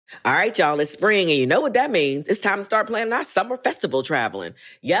All right, y'all, it's spring, and you know what that means. It's time to start planning our summer festival traveling.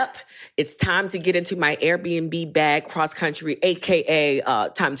 Yep, it's time to get into my Airbnb bag cross-country, a.k.a.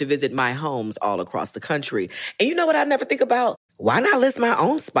 Time to visit my homes all across the country. And you know what I never think about? Why not list my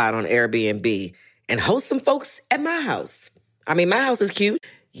own spot on Airbnb and host some folks at my house? I mean, my house is cute.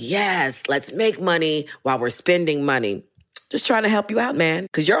 Yes, let's make money while we're spending money. Just trying to help you out, man,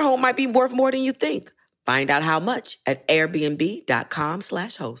 because your home might be worth more than you think. Find out how much at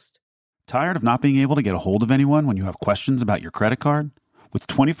airbnb.com/host. Tired of not being able to get a hold of anyone when you have questions about your credit card? With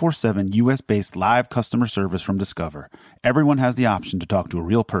 24/7 U.S.-based live customer service from Discover, everyone has the option to talk to a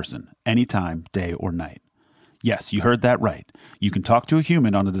real person anytime, day or night. Yes, you heard that right. You can talk to a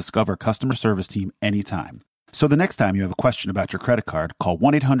human on the Discover customer service team anytime. So the next time you have a question about your credit card, call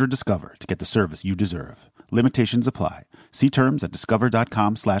 1-800-DISCOVER to get the service you deserve. Limitations apply. See terms at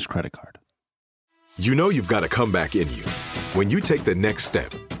discover.com/creditcard. You know you've got a comeback in you. When you take the next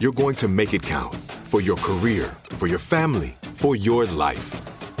step, you're going to make it count. For your career, for your family, for your life.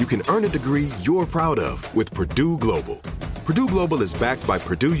 You can earn a degree you're proud of with Purdue Global. Purdue Global is backed by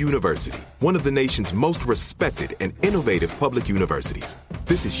Purdue University, one of the nation's most respected and innovative public universities.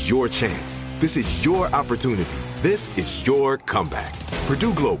 This is your chance. This is your opportunity. This is your comeback.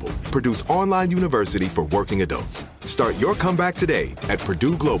 Purdue Global, Purdue's online university for working adults. Start your comeback today at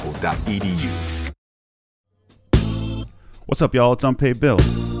purdueglobal.edu. What's up, y'all? It's Unpaid Bill,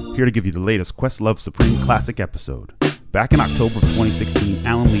 here to give you the latest Questlove Supreme Classic episode. Back in October of 2016,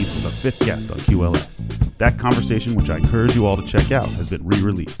 Alan Leeds was our fifth guest on QLS. That conversation, which I encourage you all to check out, has been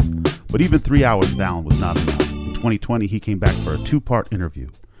re-released. But even 3 hours with Alan was not enough. In 2020, he came back for a two-part interview.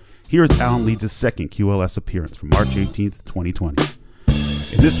 Here is Alan Leeds' second QLS appearance from March 18th, 2020.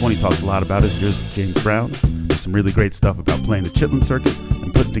 In this one, he talks a lot about his years with James Brown. There's some really great stuff about playing the Chitlin Circuit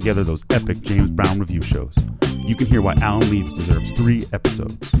and putting together those epic James Brown review shows. You can hear why Alan Leeds deserves 3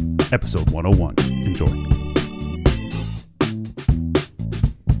 episodes. Episode 101. Enjoy.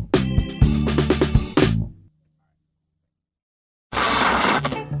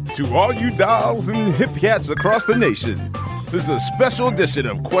 To all you dolls and hip cats across the nation, this is a special edition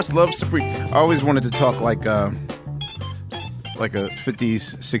of Questlove Supreme. I always wanted to talk like a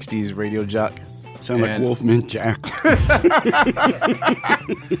 50s, 60s radio jock. Sound like Wolfman Jack.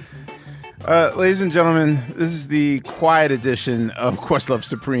 Ladies and gentlemen, this is the quiet edition of Questlove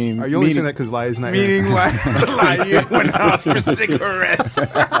Supreme. Are you only saying that because Laia's not here? Meaning Laia went out for cigarettes.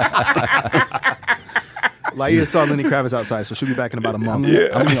 Laia saw Lenny Kravitz outside, so she'll be back in about a month.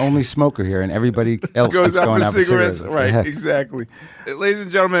 I'm the only smoker here, and everybody else goes keeps out going for out for cigarettes. cigarettes. Right, exactly. Ladies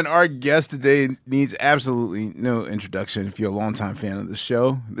and gentlemen, our guest today needs absolutely no introduction if you're a longtime fan of the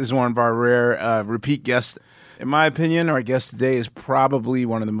show. This is one of our rare repeat guests. In my opinion, our guest today is probably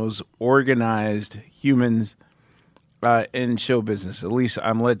one of the most organized humans in show business. At least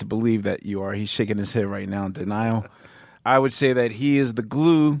I'm led to believe that you are. He's shaking his head right now in denial. I would say that he is the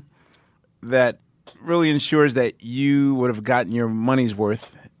glue that really ensures that you would have gotten your money's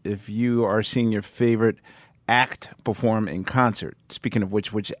worth if you are seeing your favorite act perform in concert. Speaking of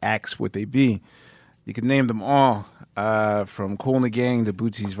which acts would they be? You can name them all, from Kool and the Gang to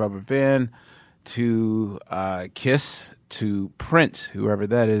Bootsy's Rubber Band to Kiss to Prince, whoever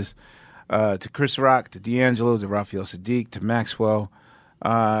that is, to Chris Rock, to D'Angelo, to Raphael Sadiq, to Maxwell,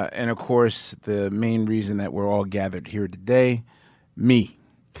 and of course the main reason that we're all gathered here today, me.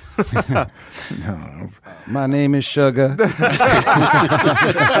 No. My name is Sugar.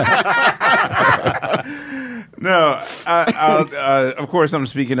 No, of course I'm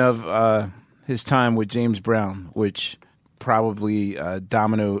speaking of his time with James Brown, which probably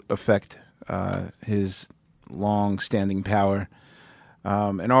domino effect his long-standing power,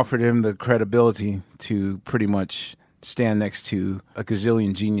 and offered him the credibility to pretty much stand next to a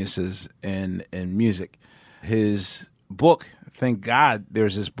gazillion geniuses in music. His book, thank God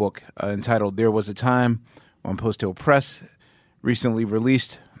there's this book entitled There Was a Time on Post Hill Press, recently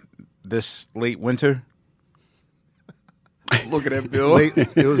released this late winter. Look at that, Bill.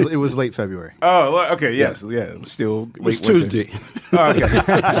 It was late February. Oh, okay, yes. Yeah, it was still It was late winter. Tuesday. Oh,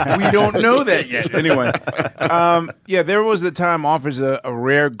 okay. We don't know that yet. Anyway, There Was a Time offers a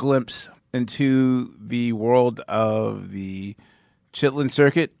rare glimpse into the world of the Chitlin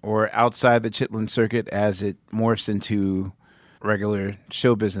Circuit, or outside the Chitlin Circuit, as it morphs into regular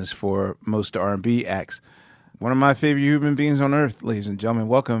show business for most R&B acts. One of my favorite human beings on earth, ladies and gentlemen.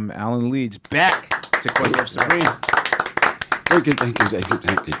 Welcome, Alan Leeds, back to Questlove Supreme. Thank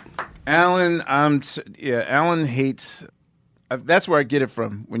you. Alan, Alan hates. That's where I get it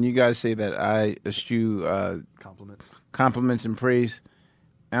from. When you guys say that I eschew compliments and praise,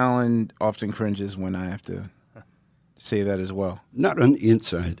 Alan often cringes when I have to say that as well. Not on the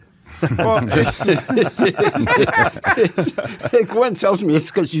inside. Well, it's, Gwen tells me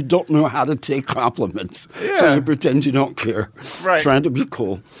it's because you don't know how to take compliments. So Yeah. you pretend you don't care. Right. Trying to be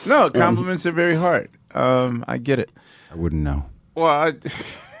cool. no, compliments are very hard. I get it. I wouldn't know. Well,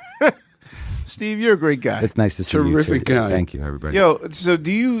 Steve, you're a great guy. It's nice to see you. Terrific too. guy. Thank you, everybody. Yo, so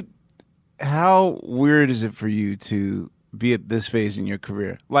how weird is it for you to be at this phase in your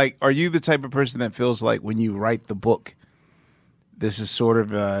career? Like, are you the type of person that feels like when you write the book, this is sort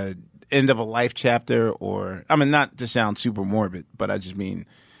of a end of a life chapter? Or, I mean, not to sound super morbid, but I just mean,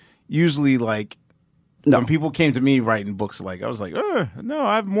 usually, like, when people came to me writing books, like, I was like, no,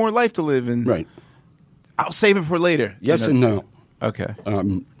 I have more life to live, and Right. I'll save it for later. Yes and no. Okay.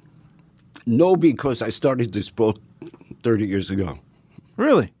 No, because I started this book 30 years ago.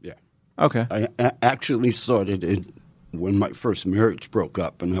 Really? Yeah. Okay. I actually started it when my first marriage broke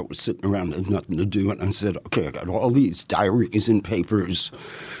up, and I was sitting around and had nothing to do, and I said, okay, I got all these diaries and papers,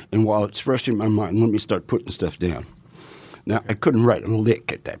 and while it's fresh in my mind, let me start putting stuff down. Now, I couldn't write a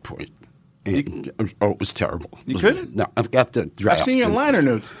lick at that point. And it was terrible. You couldn't? No, I've got the draft. I've seen your and- liner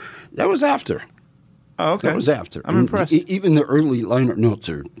notes. That was after. Oh, okay. That was after. I'm impressed. Even the early liner notes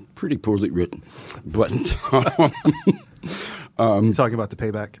are pretty poorly written. But You talking about the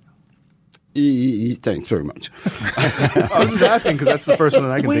payback? thanks very much. I was just asking because that's the first one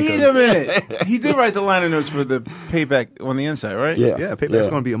that I can Wait think a of. minute. He did write the liner notes for the payback on the inside, right? Yeah. Yeah, payback's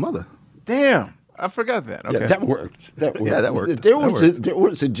going to be a mother. Damn. I forgot that. Okay. Yeah, that worked. That worked. Yeah, that worked. There That was worked. there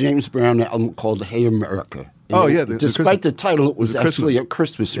was a James Brown album called Hey America. And Oh, yeah, the despite Christmas- the title, it was the actually Christmas. a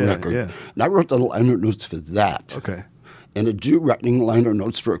Christmas Yeah, record. yeah. And I wrote the liner notes for that. Okay. And a Jew writing liner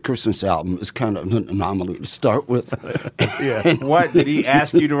notes for a Christmas album is kind of an anomaly to start with. Yeah. What? Did he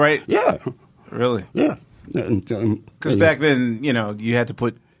ask you to write? Yeah, Really? yeah. And, Because back then, you had to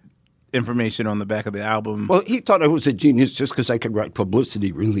put information on the back of the album. well, he thought I was a genius just because I could write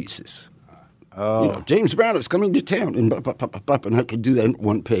publicity releases. Oh. James Brown is coming to town, and and I could do that on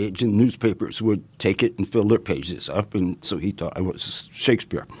one page, and newspapers would take it and fill their pages up, and so he thought I was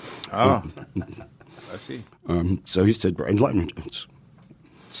Shakespeare. Oh. I see. So he said, write liner notes.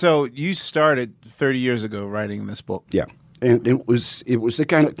 So you started 30 years ago writing this book. Yeah. And it was the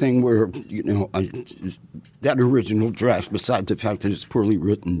kind of thing where, that original draft, besides the fact that it's poorly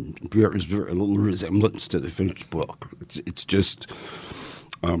written, bears very little resemblance to the finished book. It's just,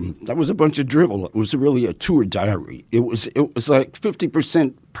 that was a bunch of drivel. It was really a tour diary. It was like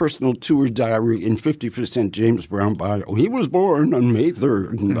 50% personal tour diary and 50% James Brown bio. He was born on May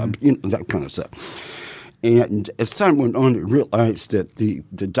 3rd, and that kind of stuff. And as time went on, I realized that the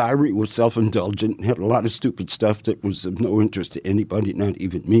diary was self-indulgent, had a lot of stupid stuff that was of no interest to anybody, not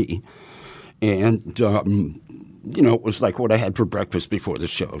even me. And, it was like what I had for breakfast before the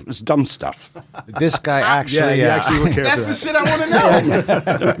show. It was dumb stuff. This guy actually, Yeah, he actually would care That's for the that. shit I want to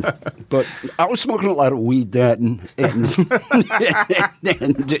know. But I was smoking a lot of weed then, and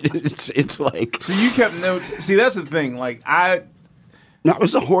it's like, So you kept notes. See, that's the thing. Like, I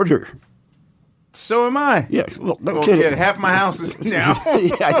was a hoarder. so am I. Yeah, well, no Well, kidding. yeah, half my house is now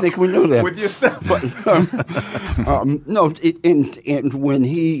Yeah, I think we know that. with your stuff. And when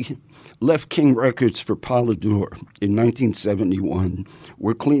he left King Records for Polydor in 1971,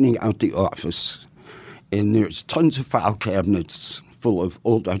 we're cleaning out the office, and there's tons of file cabinets full of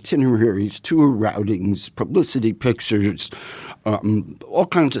old itineraries, tour routings, publicity pictures, all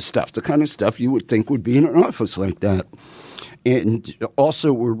kinds of stuff, the kind of stuff you would think would be in an office like that. And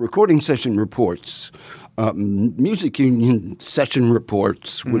also were recording session reports, music union session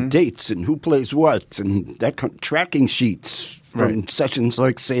reports with dates and who plays what, and that kind of tracking sheets from sessions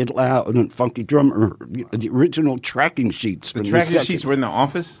like Say It Loud and Funky Drummer, the original tracking sheets. The tracking sheets were in the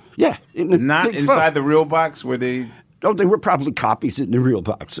office? Yeah. In the Not big inside front. the real box where they They were probably copies in the real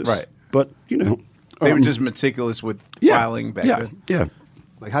boxes. Right. But, were just meticulous with filing back then. Yeah.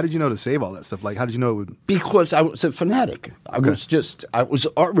 Like, how did you know to save all that stuff? Like, how did you know it would? Because I was a fanatic. I was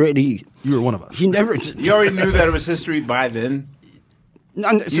already. You were one of us. He never. You already knew that it was history by then?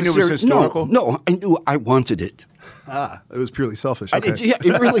 Not You knew it was necessarily- historical? No, I knew I wanted it. It was purely selfish. I Okay. did, yeah,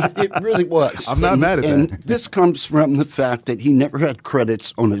 it really was. I'm not mad at and that. this comes from the fact that he never had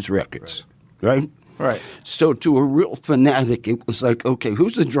credits on his records, right? Right. So to a real fanatic, it was like, okay,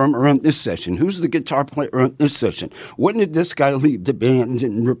 who's the drummer on this session? Who's the guitar player on this session? When did this guy leave the band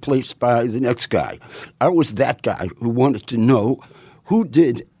and replaced by the next guy? I was that guy who wanted to know who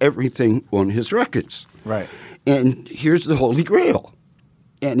did everything on his records. Right. And here's the Holy Grail.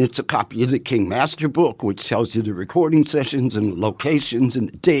 And it's a copy of the King Master Book, which tells you the recording sessions and locations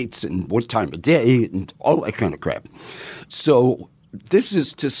and dates and what time of day and all that kind of crap. So this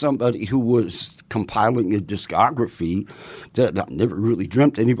is to somebody who was compiling a discography that I never really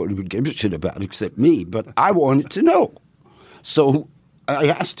dreamt anybody would give a shit about except me, but I wanted to know. So I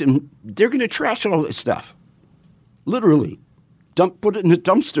asked him, they're going to trash all this stuff. Literally. Put it in the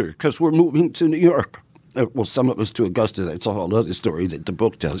dumpster because we're moving to New York. Well, some of us to Augusta. That's a whole other story that the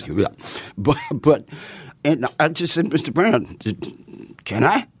book tells you. Yeah. But and I just said, Mr. Brown, can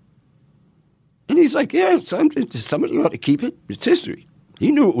I? And he's like, yeah, somebody ought to keep it. It's history.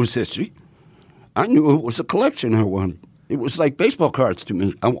 He knew it was history. I knew it was a collection I wanted. It was like baseball cards to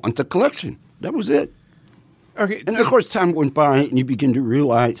me. I want the collection. That was it. Okay. And of course, time went by, and you begin to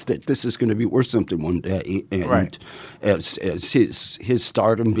realize that this is going to be worth something one day. And right. as his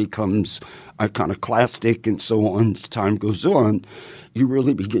stardom becomes iconoclastic and so on, as time goes on, you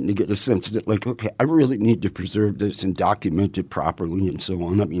really begin to get a sense that, like, okay, I really need to preserve this and document it properly and so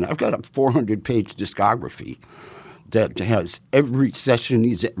on. I mean, I've got a 400-page discography that has every session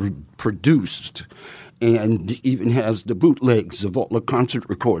he's ever produced, and even has the bootlegs of all the concert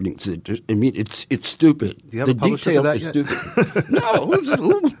recordings. I mean, it's stupid. Do you have the a publisher detail for that is yet? stupid. No,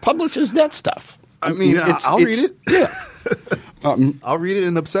 who publishes that stuff? I mean, I'll read it. Yeah. I'll read it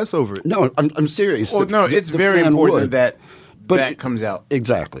and obsess over it. No, I'm serious. Well, no, it's very fan important would. that But that it- comes out.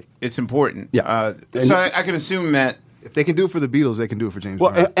 Exactly. It's important. Yeah. So I can assume that. If they can do it for the Beatles, they can do it for James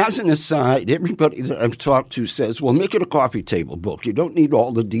Well, Brown. as an aside, everybody that I've talked to says, well, make it a coffee table book. You don't need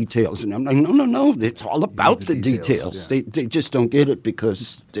all the details. And I'm like, no. It's all about the the details, details. They just don't get it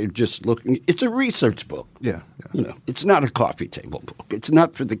because they're just looking. It's a research book. Yeah. You know, it's not a coffee table book. It's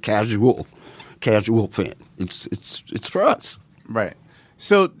not for the casual fan. It's for us. Right.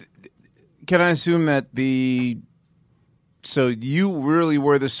 So can I assume that so you really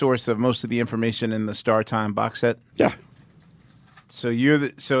were the source of most of the information in the Star Time box set? Yeah, So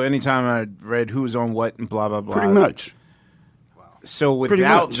so anytime I read who was on what and blah blah blah. pretty much. So Pretty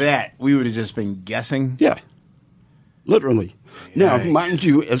without much. that, we would have just been guessing. Yeah, literally. Now, Yikes. mind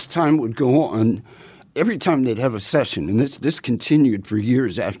you, as time would go on, every time they'd have a session, and this continued for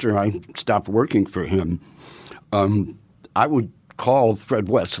years after I stopped working for him, I would call Fred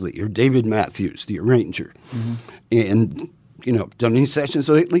Wesley or David Matthews, the arranger, and, done any sessions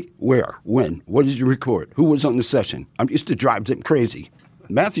lately? Where? When? What did you record? Who was on the session? I used to drive them crazy.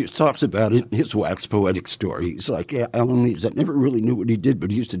 Matthews talks about it in his wax poetic story. He's like, yeah, Alan Leeds, I never really knew what he did, but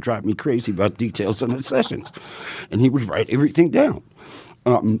he used to drive me crazy about details on the sessions. And he would write everything down.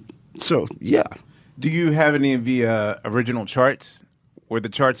 So, yeah. Do you have any of the original charts? Were the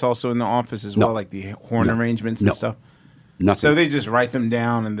charts also in the office as No. well, like the horn No. arrangements No. and stuff? Nothing. So they just write them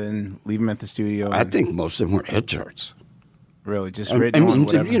down and then leave them at the studio? I and think most of them were head charts. really just I written on mean,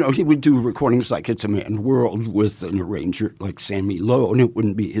 whatever. he would do recordings like It's a Man World with an arranger like Sammy Lowe, and it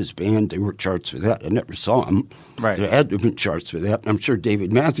wouldn't be his band. There were charts for that. I never saw them. Right. There had to have been charts for that. I'm sure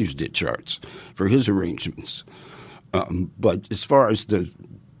David Matthews did charts for his arrangements. But as far as the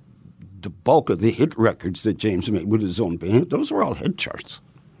bulk of the hit records that James made with his own band, those were all head charts.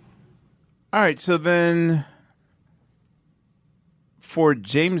 All right, so then for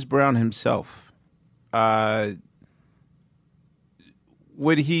James Brown himself,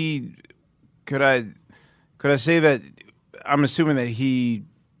 would he? Could I say that? I'm assuming that he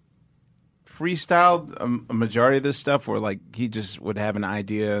freestyled a majority of this stuff, or like he just would have an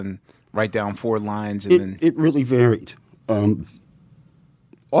idea and write down 4 lines and then. It really varied.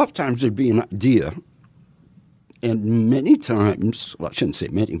 Oftentimes there'd be an idea, and many times, well, I shouldn't say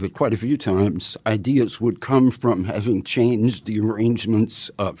many, but quite a few times, ideas would come from having changed the arrangements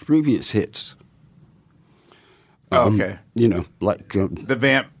of previous hits. Okay, Like, the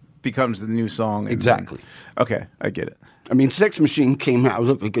vamp becomes the new song. and Exactly. then- okay, I get it. I mean, Sex Machine came out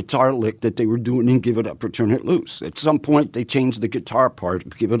of a guitar lick that they were doing in Give It Up or Turn It Loose. At some point, they changed the guitar part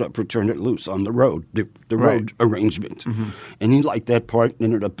of Give It Up or Turn It Loose on the road, the Right. road arrangement. And he liked that part and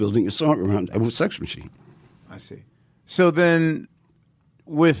ended up building a song around it with Sex Machine. I see. So then,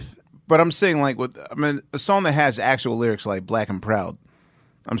 but I'm saying a song that has actual lyrics like "Black and Proud,"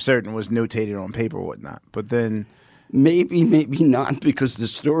 I'm certain was notated on paper or whatnot. But then, Maybe not, because the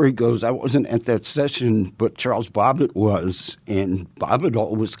story goes, I wasn't at that session, but Charles Bobbitt was, and Bobbitt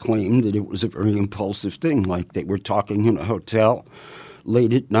always claimed that it was a very impulsive thing. Like they were talking in a hotel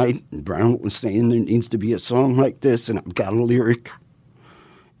late at night, and Brown was saying there needs to be a song like this, and I've got a lyric.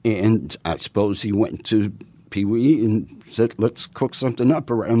 And I suppose he went to Pee Wee and said, let's cook something up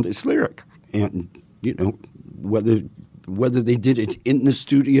around this lyric. And, whether they did it in the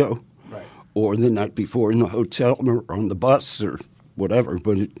studio or the night before in the hotel or on the bus or whatever.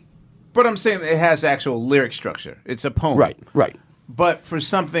 but I'm saying it has actual lyric structure. It's a poem, Right. But for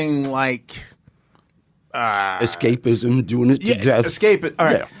something like escapism, doing it to death. Escape it. All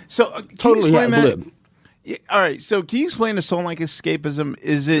right. Yeah. So can Totally you explain ad that? lib. Yeah, all right. So can you explain a song like escapism?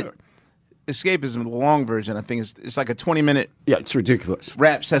 Is it escapism? The long version, I think, it's like a 20-minute Yeah, it's ridiculous.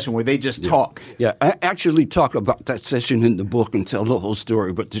 rap session where they just talk. Yeah, I actually talk about that session in the book and tell the whole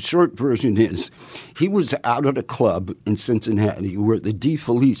story, but the short version is he was out at a club in Cincinnati where the De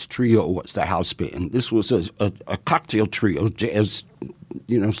Felice Trio was the house band. This was a cocktail trio, jazz,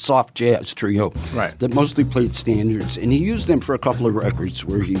 soft jazz trio Right. that mostly played standards, and he used them for a couple of records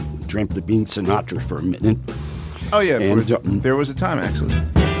where he dreamt of being Sinatra for a minute. Oh, yeah. And, there was a time, actually.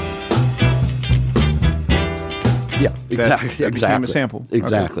 Yeah, exactly. that became a sample.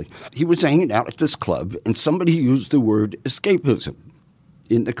 Exactly. He was hanging out at this club, and somebody used the word escapism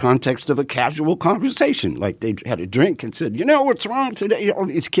in the context of a casual conversation. Like they had a drink and said, what's wrong today? All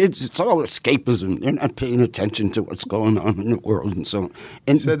these kids, it's all escapism. They're not paying attention to what's going on in the world and so on.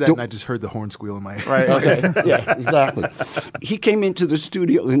 And You said that, and I just heard the horn squeal in my head. Right. Okay. Yeah, exactly. He came into the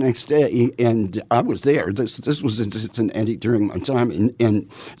studio the next day, and I was there. This was in Cincinnati during my time.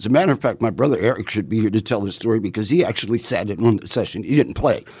 And as a matter of fact, my brother Eric should be here to tell the story because he actually sat in on the session. He didn't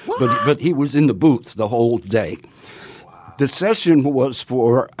play, but he was in the booth the whole day. The session was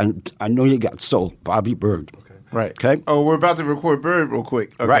for, I Know You Got Soul, Bobby Bird. Right. Okay. Oh, we're about to record Bird real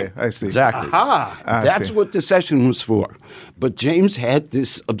quick. Okay, Right. I see. Exactly. I That's see. what the session was for. But James had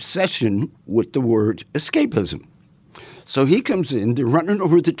this obsession with the word escapism. So he comes in, they're running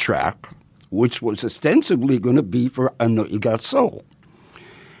over the track, which was ostensibly going to be for I Know You Got Soul.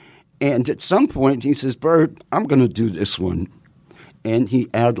 And at some point he says, Bird, I'm going to do this one. And he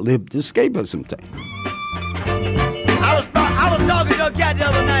ad-libbed the escapism thing. I was talking to a cat the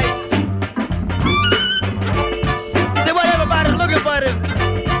other night. He said, what everybody's looking for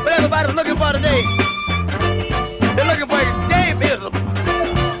today, they're looking for escapism.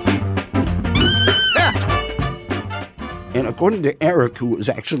 And according to Eric, who was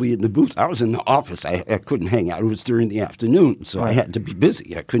actually in the booth, I was in the office. I couldn't hang out. It was during the afternoon, so I had to be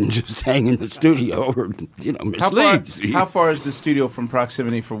busy. I couldn't just hang in the studio or, miss leads. How far is the studio from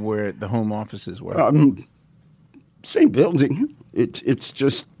proximity from where the home offices were? Same building. It's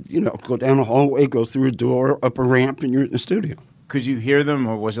just, go down a hallway, go through a door, up a ramp, and you're in the studio. Could you hear them,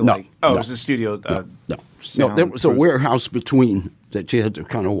 or was it No, it no. was a studio? No, there was a warehouse between that you had to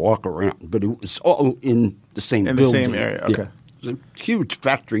kind of walk around, but it was all in the same In the building. same area, Yeah. okay. It was a huge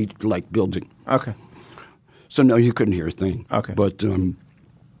factory-like building. Okay. So, no, you couldn't hear a thing. Okay. But,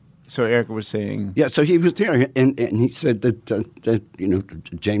 So Erica was saying, yeah, so he was there, and he said that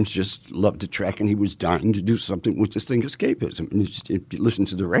James just loved the track, and he was dying to do something with this thing, escapism. And if you listen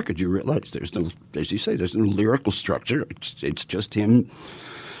to the record, you realize there's no, as you say, there's no lyrical structure. It's just him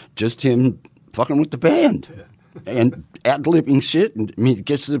fucking with the band. And ad-libbing shit. And, it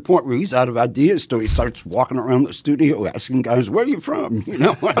gets to the point where he's out of ideas, so he starts walking around the studio asking guys, where are you from?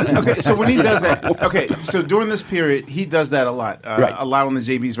 okay, so when he does that, okay, so during this period, he does that a lot. Right. A lot on the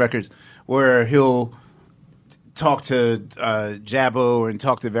JB's records, where he'll talk to Jabbo and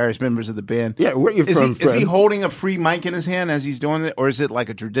talk to various members of the band. Yeah, where are you from, Is he Fred? holding a free mic in his hand as he's doing it, or is it like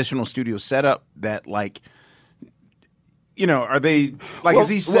a traditional studio setup that, like, are they like? Well, is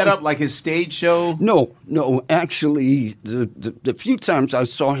he set up like his stage show? No. Actually, the few times I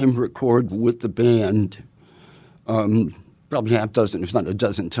saw him record with the band, probably half dozen, if not a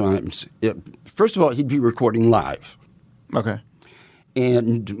dozen times. First of all, he'd be recording live. Okay.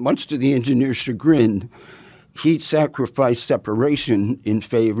 And much to the engineer's chagrin, he'd sacrifice separation in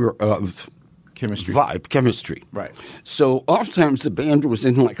favor of Chemistry. vibe, chemistry. Right. So oftentimes the band was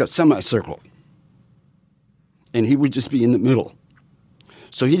in like a semicircle, and he would just be in the middle.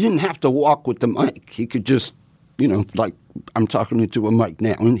 So he didn't have to walk with the mic. He could just, like I'm talking into a mic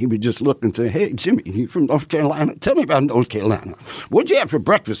now, and he would just look and say, hey, Jimmy, you from North Carolina? Tell me about North Carolina. What'd you have for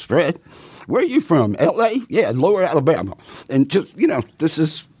breakfast, Fred? Where are you from? L.A.? Yeah, Lower Alabama. And just, this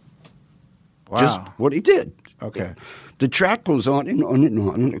is just what he did. Okay. The track goes on and on and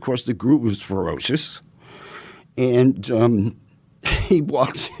on. And, of course, the groove was ferocious. And he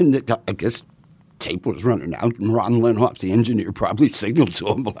walks in, I guess tape was running out, and Ron Lenhoff, the engineer, probably signaled to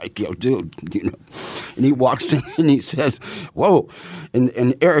him, like, yo, dude, And he walks in and he says, whoa.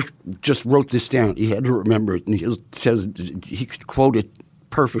 And Eric just wrote this down. He had to remember it. And he says, he could quote it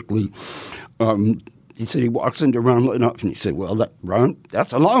perfectly. He said he walks into Ron Lenhoff and he said, well, Ron,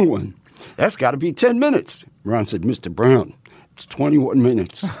 that's a long one. That's got to be 10 minutes. Ron said, Mr. Brown, it's 21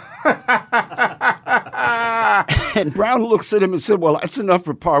 minutes. And Brown looks at him and said, well, that's enough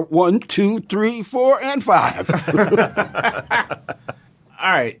for part 1, 2, 3, 4, and 5. All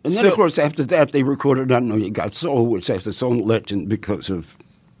right. And then, of course, after that, they recorded I Know You Got Soul, which has its own legend because of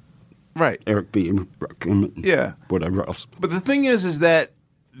Right. Eric B. and Rakim and Yeah. whatever else. But the thing is that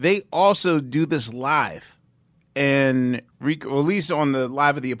they also do this live, and or at least on the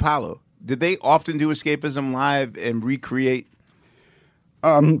Live at the Apollo. Did they often do Escapism live and recreate?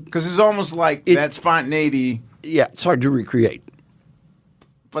 Because it's almost like that spontaneity. Yeah, it's hard to recreate.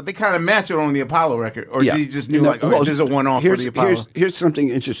 But they kind of match it on the Apollo record, or Yeah. you just knew No, like, oh, well, this is a one-off for the Apollo. Here's something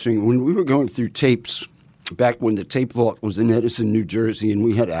interesting. When we were going through tapes, back when the tape vault was in Edison, New Jersey, and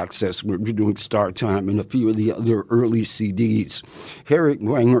we had access, we were doing Star Time and a few of the other early CDs. Harry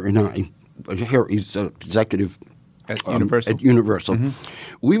Wanger and I, Harry's executive At Universal. At Universal,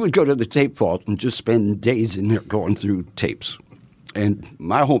 we would go to the tape vault and just spend days in there going through tapes. And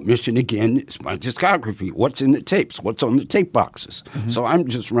my whole mission, again, is my discography. What's in the tapes? What's on the tape boxes? So I'm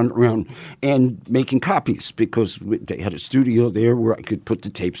just running around and making copies because they had a studio there where I could put the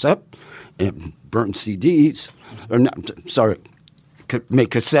tapes up and burn CDs. Or not, sorry, make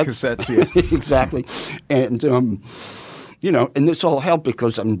cassettes. Cassettes, yeah. Exactly. And, and this all helped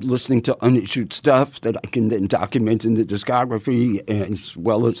because I'm listening to unissued stuff that I can then document in the discography as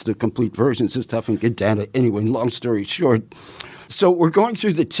well as the complete versions of stuff and get data. Anyway, long story short, so we're going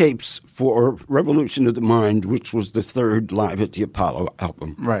through the tapes for Revolution of the Mind, which was the third Live at the Apollo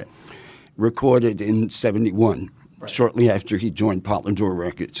album. Right. Recorded in 71, shortly after he joined Polydor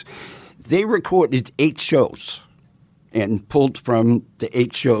Records. They recorded 8 shows and pulled from the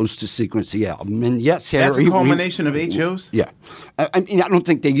 8 shows to sequence the album. And yes, Harry... That's a culmination of 8 shows? Yeah. I mean, I don't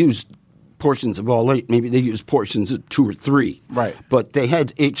think they used portions of all 8. Maybe they used portions of 2 or 3. Right. But they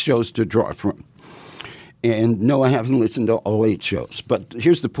had 8 shows to draw from. And no, I haven't listened to all 8 shows. But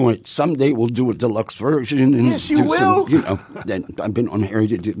here's the point. Someday we'll do a deluxe version. And Yes, you do will. Then I've been on Harry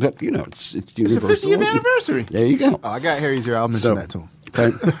to do... But, it's Universal. It's a 50th anniversary. There you go. Oh, I got Harry's ear. I'll mention that to him.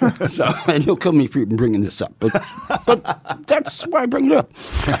 Okay. So, and he'll kill me for even bringing this up, but that's why I bring it up.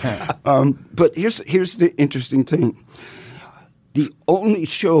 But here's the interesting thing: the only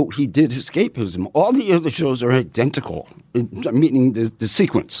show he did Escapism, all the other shows are identical. Meaning the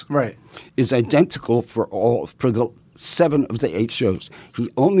sequence, Right, is identical for the 7 of the 8 shows. He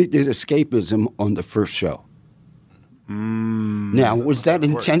only did Escapism on the first show. Now, was that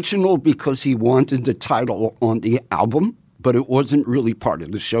intentional because he wanted the title on the album? But it wasn't really part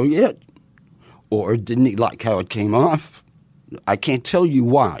of the show yet? Or didn't he like how it came off? I can't tell you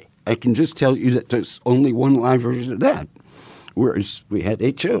why. I can just tell you that there's only one live version of that. Whereas we had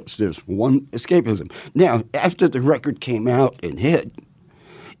 8 shows. There's one Escapism. Now, after the record came out and hit,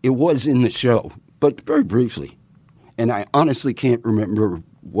 it was in the show, but very briefly. And I honestly can't remember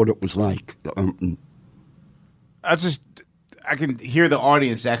what it was like. I can hear the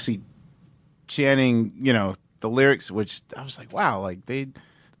audience actually chanting, the lyrics, which I was like, wow,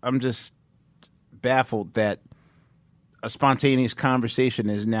 I'm just baffled that a spontaneous conversation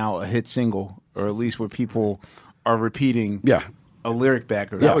is now a hit single, or at least where people are repeating a lyric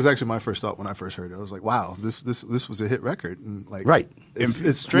back. That was actually my first thought when I first heard it. I was like, wow, this was a hit record. And right.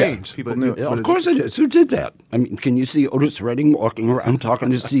 It's strange. People knew. Yeah, of course it is. Who did that? I mean, can you see Otis Redding walking around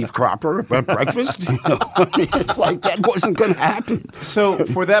talking to Steve Cropper about breakfast? It's like that wasn't going to happen. So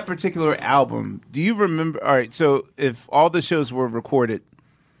for that particular album, do you remember? All right, so if all the shows were recorded,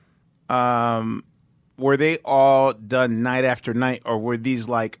 were they all done night after night, or were these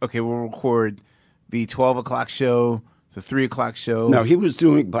like, okay, we'll record the 12 o'clock show, the 3 o'clock show? No, he was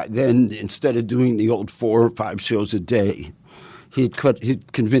doing, by then, instead of doing the old 4 or 5 shows a day, he'd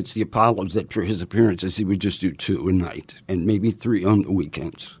convinced the Apollos that for his appearances he would just do 2 a night and maybe 3 on the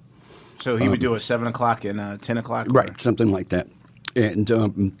weekends. So he would do a 7 o'clock and a 10 o'clock? Right, something like that. And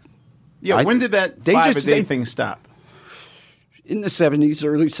when did that 5-a-day thing stop? In the 70s,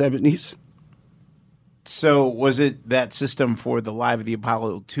 early 70s. So was it that system for the Live at the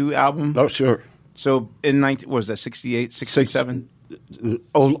Apollo 2 album? Oh, sure. So in 68, 67?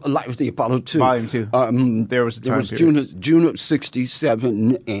 Live at the Apollo 2. Volume 2. There was a time period. June of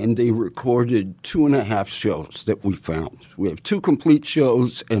 67, and they recorded 2.5 shows that we found. We have 2 complete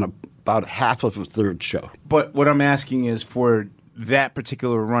shows and about half of a third show. But what I'm asking is, for that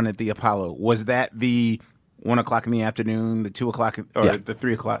particular run at the Apollo, was that the 1 o'clock in the afternoon, the 2 o'clock, or the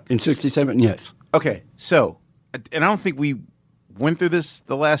 3 o'clock? In 67, yes. Okay, so, and I don't think we went through this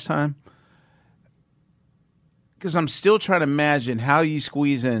the last time, because I'm still trying to imagine how you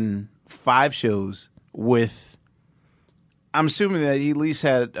squeeze in 5 shows with, I'm assuming that he at least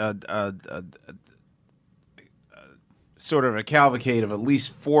had a sort of a cavalcade of at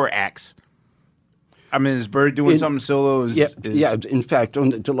least 4 acts. I mean, is Bird doing something solo? Yeah. In fact,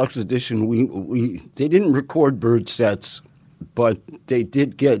 on the deluxe edition, they didn't record Bird sets, but they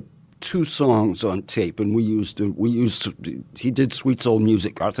did get 2 songs on tape, and he did Sweet Soul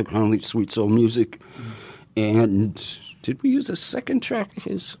Music, Arthur Conley's Sweet Soul Music, and did we use a second track of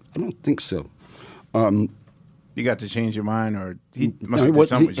his? I don't think so. You got to change your mind, or he must have did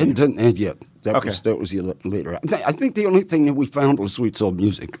something with you? And yeah, that was later. I think the only thing that we found was Sweet Soul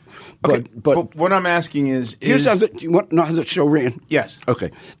Music. But what I'm asking is here's how the show ran. Yes. Okay.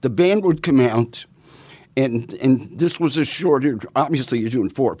 The band would come out, and this was a shorter. Obviously, you're doing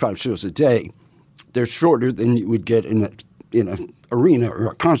 4 or 5 shows a day. They're shorter than you would get in an arena or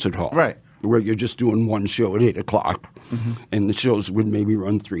a concert hall, right? Where you're just doing one show at 8 o'clock, and the shows would maybe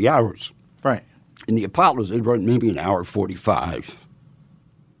run 3 hours, right? In the Apollos, they'd run maybe an hour 45.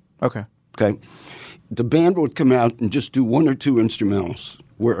 Okay. The band would come out and just do 1 or 2 instrumentals,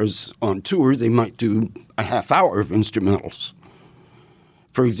 whereas on tour they might do a half hour of instrumentals.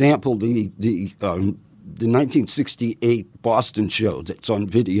 For example, the 1968 Boston show that's on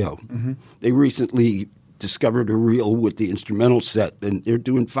video, they recently discovered a reel with the instrumental set, and they're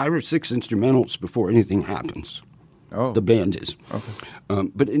doing 5 or 6 instrumentals before anything happens. Oh. The band is. Okay.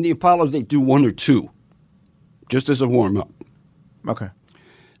 But in the Apollo, they do 1 or 2, just as a warm-up. Okay.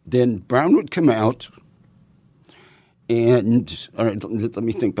 Then Brown would come out, and all right, let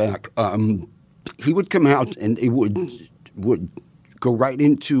me think back. He would come out, and they would go right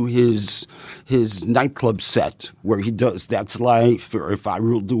into his nightclub set where he does That's Life or If I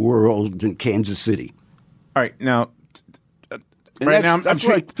Ruled the World in Kansas City. All right, now. That's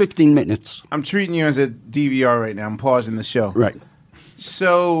like 15 minutes. I'm treating you as a DVR right now. I'm pausing the show. Right.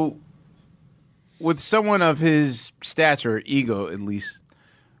 So, with someone of his stature, ego at least,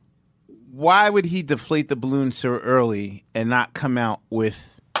 why would he deflate the balloon so early and not come out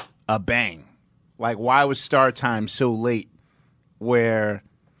with a bang? Like, why was start time so late? Where,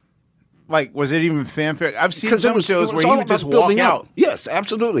 like, was it even fanfare? I've seen some shows where he would just walk out. Yes,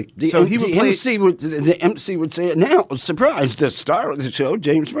 absolutely. The MC would say, now, surprise, the star of the show,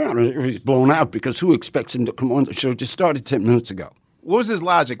 James Brown, he's blown out because who expects him to come on the show? Just started 10 minutes ago. What was his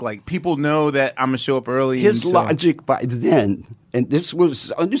logic? Like, people know that I'm going to show up early. His logic by then, and this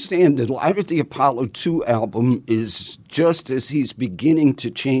was, understand that Live at the Apollo 2 album is just as he's beginning to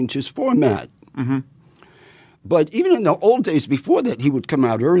change his format. Mm-hmm. But even in the old days before that, he would come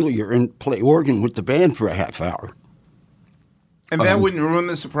out earlier and play organ with the band for a half hour. And that wouldn't ruin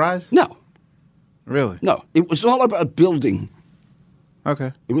the surprise? No. Really? No. It was all about building.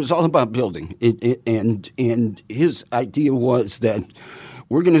 Okay. It was all about building. And his idea was that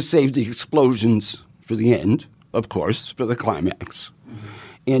we're going to save the explosions for the end, of course, for the climax. Mm-hmm.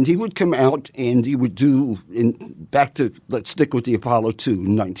 And he would come out and he would do, let's stick with the Apollo 2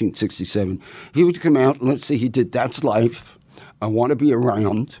 in 1967. He would come out and let's see, he did That's Life, I Want to Be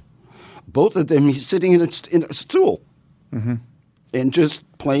Around. Both of them, he's sitting in a stool and just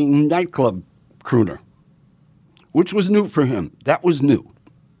playing nightclub crooner, which was new for him. That was new.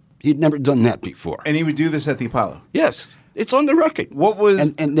 He'd never done that before. And he would do this at the Apollo? Yes. It's on the record. What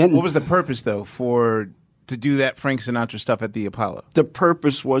was what was the purpose, though, to do that Frank Sinatra stuff at the Apollo? The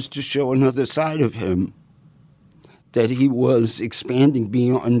purpose was to show another side of him, that he was expanding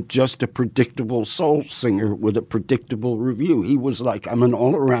beyond just a predictable soul singer with a predictable review. He was like, I'm an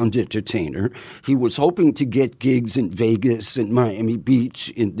all-around entertainer. He was hoping to get gigs in Vegas and Miami Beach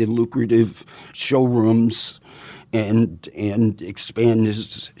in the lucrative showrooms and expand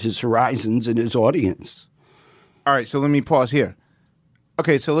his horizons and his audience. All right, so let me pause here.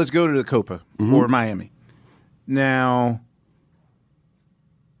 Okay, so let's go to the Copa or Miami. Now,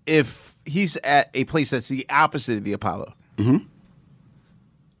 if he's at a place that's the opposite of the Apollo.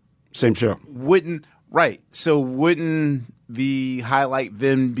 Same show. Wouldn't the highlight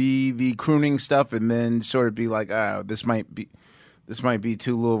then be the crooning stuff and then sort of be like, oh, this might be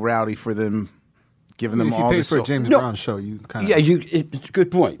too little rowdy for them, giving them all this. If you pay for a James Brown show, you kind of... Yeah,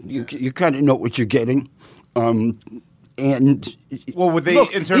 good point. You kind of know what you're getting. Would they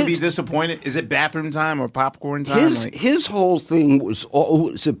in turn be disappointed? Is it bathroom time or popcorn time? His whole thing was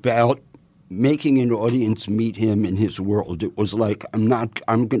always about making an audience meet him in his world. It was like, I'm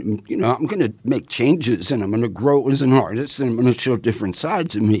gonna make changes and I'm gonna grow as an artist and I'm gonna show different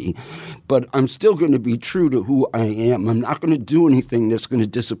sides of me, but I'm still gonna be true to who I am. I'm not gonna do anything that's gonna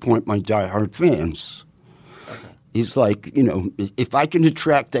disappoint my diehard fans. Okay. He's like, if I can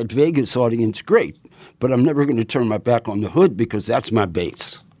attract that Vegas audience, great. But I'm never going to turn my back on the hood because that's my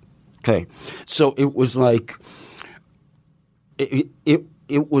base. Okay, so it was like,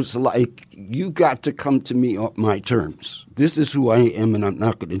 it was like you got to come to me on my terms. This is who I am, and I'm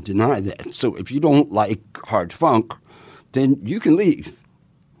not going to deny that. So if you don't like hard funk, then you can leave.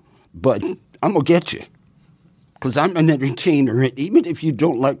 But I'm gonna get you because I'm an entertainer. And even if you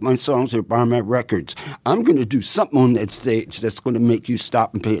don't like my songs or buy my records, I'm going to do something on that stage that's going to make you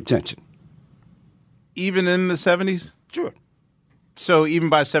stop and pay attention. Even in the 70s? Sure. So even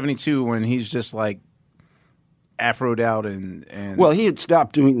by 72, when he's just like afroed out and Well, he had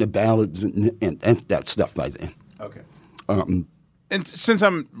stopped doing the ballads and that stuff by then. Okay. And since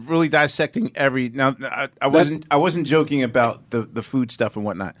I'm really dissecting I wasn't joking about the food stuff and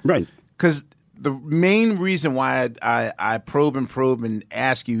whatnot. Right. Because the main reason why I probe and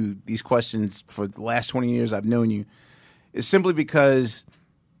ask you these questions for the last 20 years I've known you is simply because,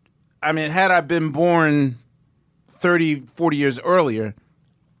 I mean, had I been born 30, 40 years earlier,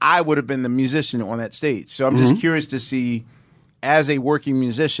 I would have been the musician on that stage. So I'm just curious to see, as a working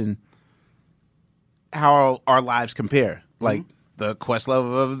musician, how our lives compare. Like the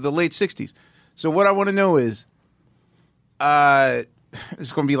Questlove of the late 60s. So what I want to know is,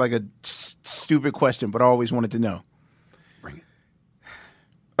 it's going to be like a stupid question, but I always wanted to know. Bring it.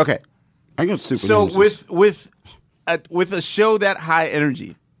 Okay. I got stupid So answers. with a show that high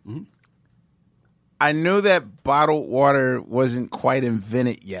energy, I know that bottled water wasn't quite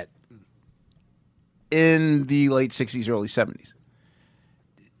invented yet in the late 60s, early 70s.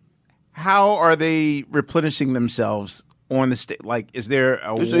 How are they replenishing themselves on the stage? Like, is there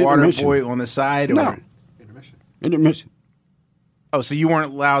There's a water intermission. boy on the side? No. Intermission. Oh, so you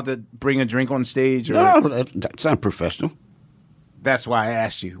weren't allowed to bring a drink on stage? Or No, that's not professional. That's why I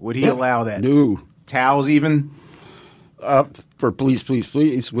asked you. Would he allow that? No. Towels even? For please, please,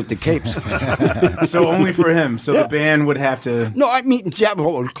 please, with the capes. So only for him. So the band would have to... No, I mean, Jabba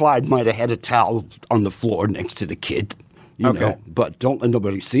or Clyde might have had a towel on the floor next to the kid. You know, but don't let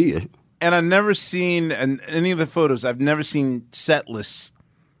nobody see it. And I've never seen, in any of the photos, I've never seen set lists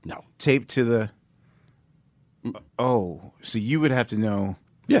No. taped to the... Oh, so you would have to know...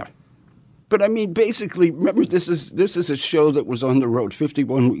 Yeah. But I mean, basically, remember, this is a show that was on the road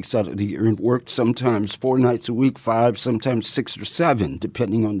 51 weeks out of the year and worked sometimes 4 nights a week, 5, sometimes 6 or 7,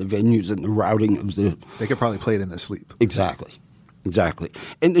 depending on the venues and the routing of the... They could probably play it in their sleep. Exactly.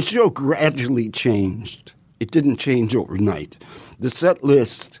 And the show gradually changed. It didn't change overnight. The set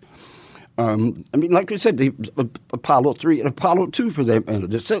list... I mean, like I said, the Apollo 3 and Apollo 2, for that matter,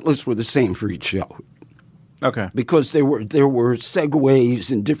 the set lists were the same for each show. Okay. Because there were segues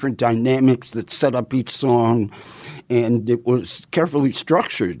and different dynamics that set up each song, and it was carefully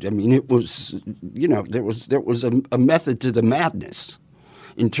structured. I mean, it was, you know, there was a method to the madness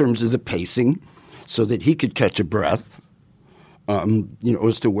in terms of the pacing, so that he could catch a breath, you know,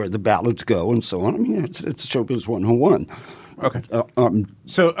 as to where the ballads go and so on. I mean, it's Showbiz 101. Okay.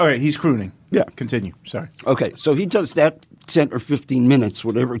 So, all right, he's crooning. Yeah. Continue. Sorry. Okay, so he does that 10 or 15 minutes,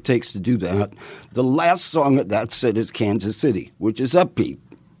 whatever it takes to do that. The last song of that set is Kansas City, which is upbeat,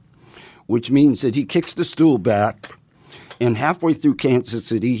 which means that he kicks the stool back, and halfway through Kansas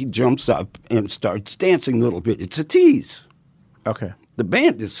City, he jumps up and starts dancing a little bit. It's a tease. Okay. The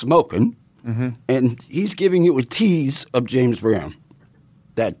band is smoking, and he's giving you a tease of James Brown.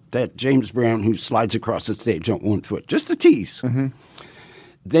 That James Brown who slides across the stage on one foot. Just a tease.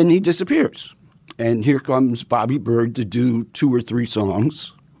 Then he disappears. And here comes Bobby Bird to do 2 or 3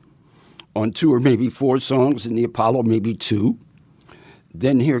 songs. On 2 or maybe 4 songs, in the Apollo, maybe 2.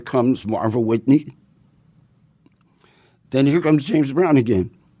 Then here comes Marva Whitney. Then here comes James Brown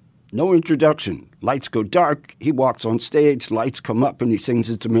again. No introduction. Lights go dark. He walks on stage. Lights come up, and he sings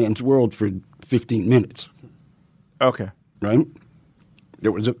It's a Man's World for 15 minutes. Okay. Right?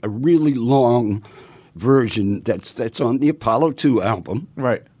 There was a really long version that's on the Apollo 2 album.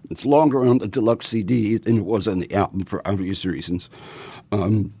 Right. It's longer on the deluxe CD than it was on the album for obvious reasons.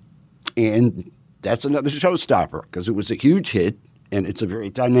 And that's another showstopper because it was a huge hit, and it's a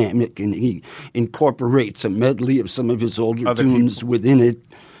very dynamic, and he incorporates a medley of some of his older tunes within it.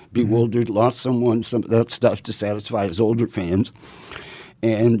 Bewildered, Lost Someone, some of that stuff to satisfy his older fans.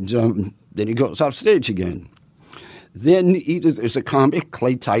 And then he goes off stage again. Then either there's a comic,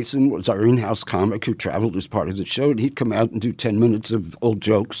 Clay Tyson was our in-house comic who traveled as part of the show, and he'd come out and do 10 minutes of old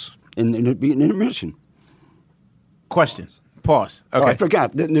jokes, and then it'd be an intermission. Questions. Pause. Okay. Oh, I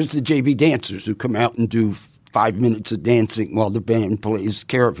forgot. Then there's the JB dancers who come out and do 5 minutes of dancing while the band plays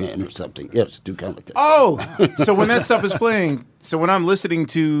Caravan or something. Yes, do kind of thing. Oh, so when that stuff is playing, so when I'm listening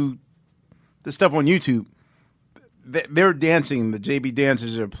to the stuff on YouTube, they're dancing, the JB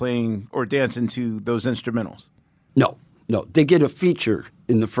dancers are playing or dancing to those instrumentals. No. They get a feature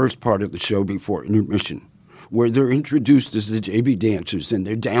in the first part of the show before intermission where they're introduced as the JB dancers, and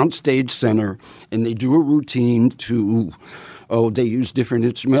they're downstage center, and they do a routine to, they use different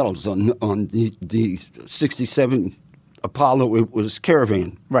instrumentals. On the 67 Apollo, it was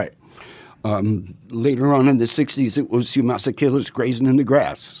Caravan. Right. Later on in the 60s, it was You Massa Killers Grazing in the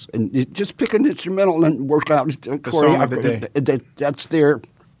Grass. And just pick an instrumental and work out the song of the day. That's there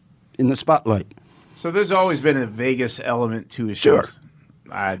in the spotlight. So there's always been a Vegas element to his Sure. shows.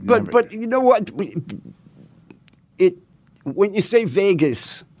 But you know what? When you say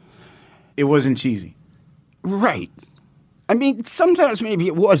Vegas, it wasn't cheesy. right. I mean, sometimes maybe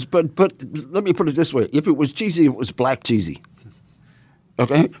it was, but let me put it this way. If it was cheesy, it was black cheesy.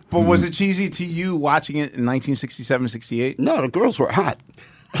 Okay? But was it cheesy to you watching it in 1967, 68? No, the girls were hot.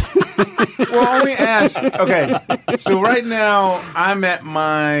 Well, only ask. Okay, so right now I'm at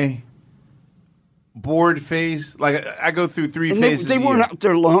my bored phase. Like I go through three And phases. they a weren't year. out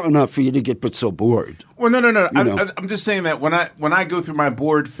there long enough for you to get but so bored. Well, no. know. I'm just saying that when I go through my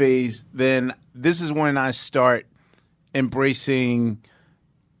bored phase, then this is when I start embracing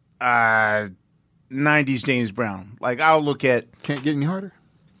 90s James Brown. Like I'll look at Can't get any harder.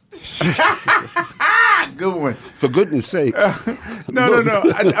 good one. For goodness sakes. No.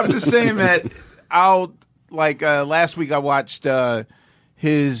 I'm just saying that I'll like last week I watched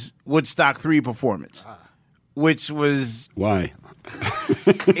his Woodstock 3 performance, which was Why?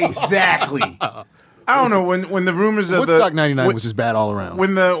 exactly. I don't know when the rumors of Woodstock '99 was just bad all around.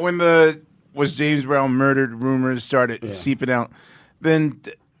 when the was James Brown murdered rumors started seeping out. Then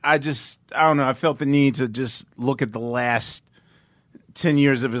I don't know. I felt the need to just look at the last 10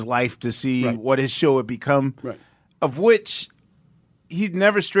 years of his life to see what his show had become, of which he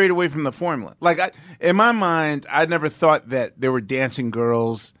never strayed away from the formula. Like in my mind, I never thought that there were dancing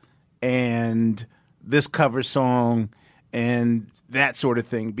girls and this cover song and that sort of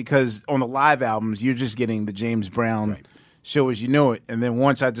thing, because on the live albums, you're just getting the James Brown show as you know it. And then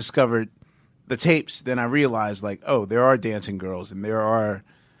once I discovered the tapes, then I realized like, oh, there are dancing girls and there are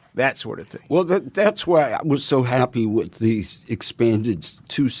that sort of thing. Well, that's why I was so happy with the expanded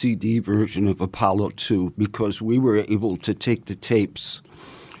 2 CD version of Apollo 2, because we were able to take the tapes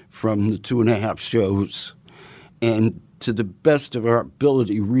from the 2.5 shows and, to the best of our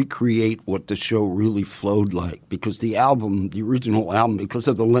ability, recreate what the show really flowed like. Because the original album, because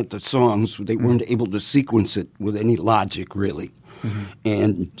of the length of songs, they weren't able to sequence it with any logic, really. Mm-hmm.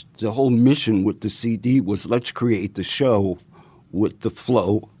 And the whole mission with the CD was, let's create the show with the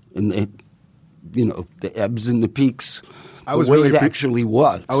flow and the ebbs and the peaks. I was the way really it actually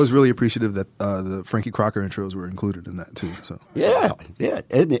was. I was really appreciative that the Frankie Crocker intros were included in that too. So yeah,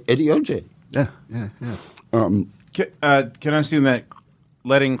 Eddie OJ. Yeah. Can I assume that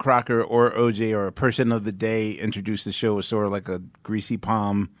letting Crocker or OJ or a person of the day introduce the show was sort of like a greasy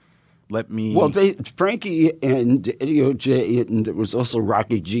palm? Well, Frankie and Eddie OJ, and there was also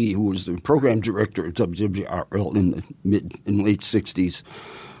Rocky G, who was the program director of WWRL in the mid and late 60s.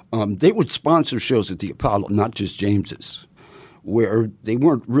 They would sponsor shows at the Apollo, not just James's, where they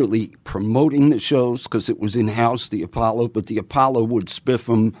weren't really promoting the shows because it was in-house, the Apollo, but the Apollo would spiff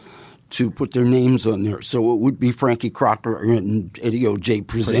them to put their names on there. So it would be Frankie Crocker and Eddie OJ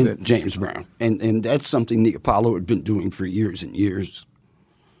present James Brown. And that's something the Apollo had been doing for years and years.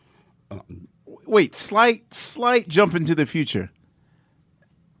 Wait, slight jump into the future.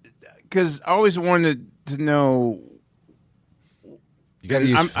 Because I always wanted to know. You got to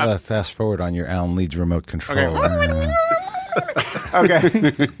use fast forward on your Alan Leeds remote control.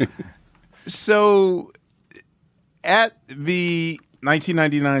 Okay. So, at the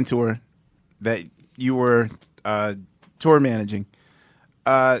 1999 tour that you were tour managing,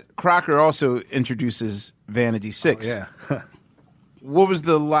 Crocker also introduces Vanity 6. Oh, yeah. What was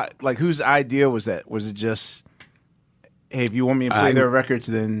whose idea was that? Was it just, hey, if you want me to play their records,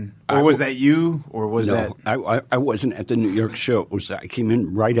 then, or was that you, or was that? I wasn't at the New York show. I came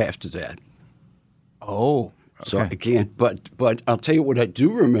in right after that. Oh, okay. So I can't. But I'll tell you what I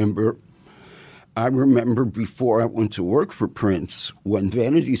do remember. I remember before I went to work for Prince, when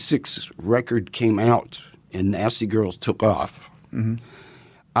Vanity 6 record came out and Nasty Girls took off. Mm-hmm.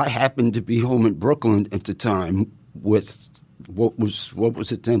 I happened to be home in Brooklyn at the time with. What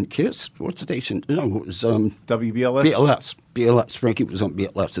was it then? KISS? What station? No, it was WBLS. BLS. Frankie was on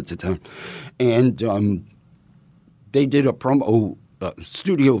BLS at the time, and they did a promo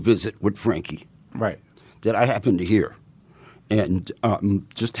studio visit with Frankie. Right. That I happened to hear, and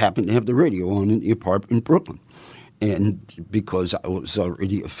just happened to have the radio on in the apartment in Brooklyn, and because I was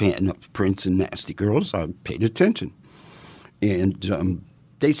already a fan of Prince and Nasty Girls, I paid attention, and.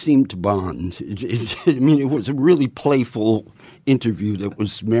 They seemed to bond. I mean, it was a really playful interview that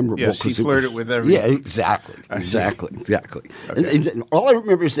was memorable. Yeah, she flirted with everything. Yeah, exactly. Okay. And all I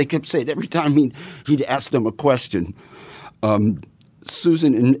remember is they kept saying every time he'd ask them a question,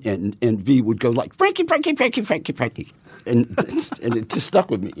 Susan and V would go like, Frankie. And it just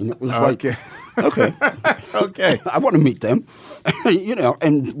stuck with me. And it was okay. Okay. I want to meet them,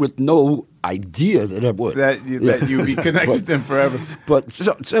 and with no idea that I would. That you'd be connected to them forever. But,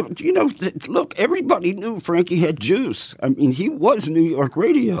 so look, everybody knew Frankie had juice. I mean, he was New York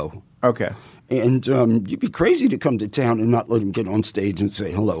radio. Okay. And you'd be crazy to come to town and not let him get on stage and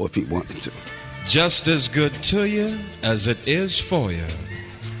say hello if he wanted to. Just as good to you as it is for you.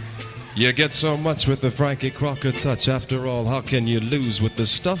 You get so much with the Frankie Crocker touch. After all, how can you lose with the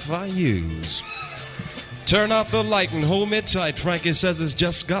stuff I use? Turn out the light and hold me tight. Frankie says it's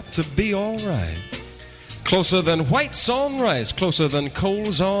just got to be all right. Closer than whites on rice, closer than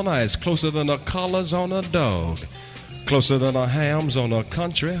coals on ice, closer than a collars on a dog, closer than a hams on a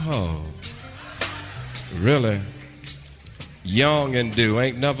country hog. Really? Young and do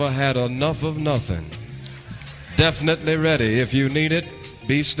ain't never had enough of nothing. Definitely ready if you need it.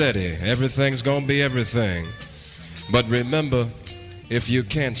 Be steady, everything's gonna be everything. But remember, if you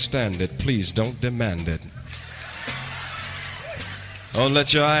can't stand it, please don't demand it. Don't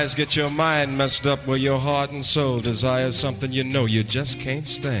let your eyes get your mind messed up where your heart and soul desires something you know you just can't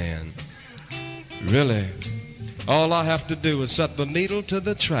stand. Really, all I have to do is set the needle to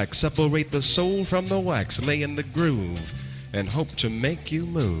the track, separate the soul from the wax, lay in the groove, and hope to make you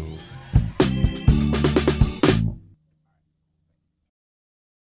move.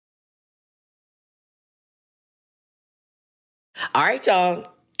 All right, y'all.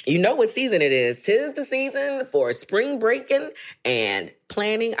 You know what season it is. 'Tis the season for spring breaking and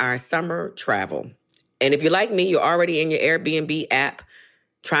planning our summer travel. And if you're like me, you're already in your Airbnb app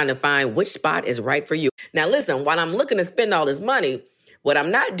trying to find which spot is right for you. Now, listen, while I'm looking to spend all this money, what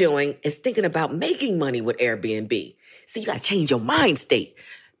I'm not doing is thinking about making money with Airbnb. See, you got to change your mind state.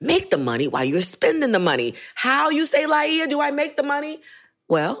 Make the money while you're spending the money. How, you say, Laia, do I make the money?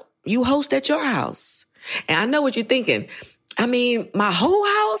 Well, you host at your house. And I know what you're thinking. I mean, my whole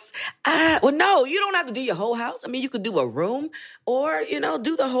house? Well, no, you don't have to do your whole house. I mean, you could do a room or,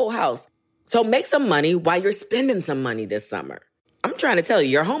 do the whole house. So make some money while you're spending some money this summer. I'm trying to tell you,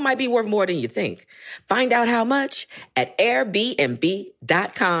 your home might be worth more than you think. Find out how much at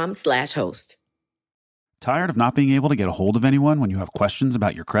airbnb.com/host. Tired of not being able to get a hold of anyone when you have questions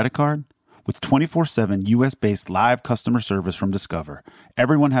about your credit card? With 24/7 U.S.-based live customer service from Discover,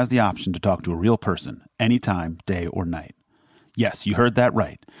 everyone has the option to talk to a real person anytime, day or night. Yes, you heard that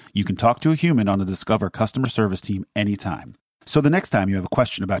right. You can talk to a human on the Discover customer service team anytime. So the next time you have a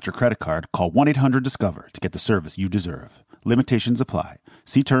question about your credit card, call 1-800-DISCOVER to get the service you deserve. Limitations apply.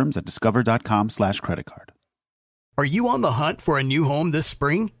 See terms at discover.com/creditcard. Are you on the hunt for a new home this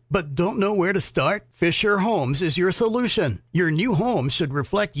spring, but don't know where to start? Fisher Homes is your solution. Your new home should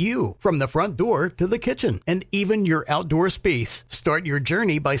reflect you, from the front door to the kitchen, and even your outdoor space. Start your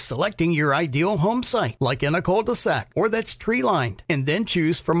journey by selecting your ideal home site, like in a cul-de-sac or that's tree-lined, and then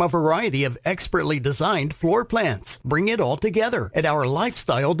choose from a variety of expertly designed floor plans. Bring it all together at our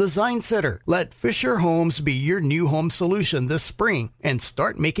Lifestyle Design Center. Let Fisher Homes be your new home solution this spring and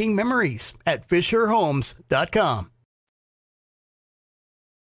start making memories at FisherHomes.com.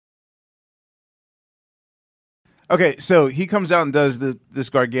 Okay, so he comes out and does this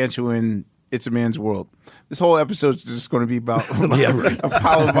gargantuan It's a Man's World. This whole episode is just going to be about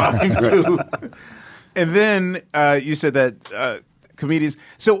Apollo Volume 2. And then you said that comedians...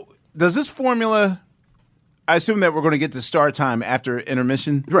 So does this formula... I assume that we're going to get to star time after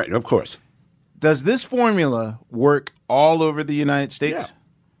intermission. Right, of course. Does this formula work all over the United States?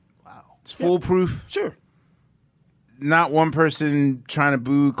 Yeah. Wow. It's foolproof? Sure. Not one person trying to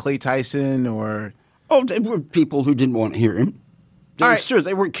boo Clay Tyson or... Oh, there were people who didn't want to hear him. Sure,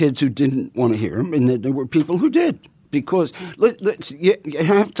 there were kids who didn't want to hear him, and there were people who did. Because you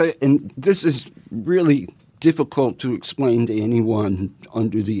have to, and this is really difficult to explain to anyone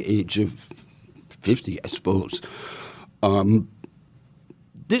under the age of 50, I suppose.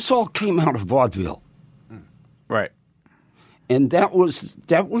 This all came out of vaudeville. Right. And that was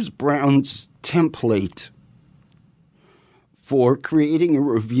Brown's template for creating a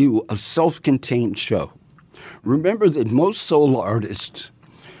review, a self-contained show. Remember that most solo artists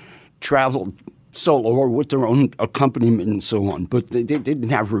traveled solo or with their own accompaniment and so on, but they didn't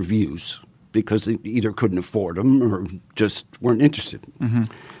have reviews because they either couldn't afford them or just weren't interested.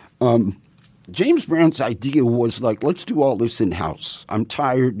 Mm-hmm. James Brown's idea was like, let's do all this in-house. I'm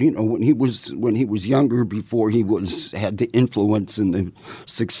tired, when he was younger, before he had the influence and the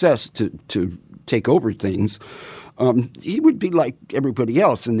success to take over things. He would be like everybody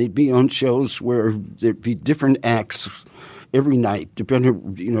else, and they'd be on shows where there'd be different acts every night.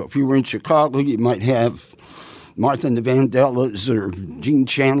 Depending, if you were in Chicago, you might have, Martha and the Vandellas or Gene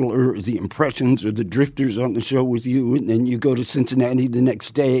Chandler or the Impressions or the Drifters on the show with you, and then you go to Cincinnati the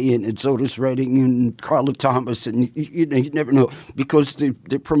next day and it's Otis Redding and Carla Thomas, and you never know, because the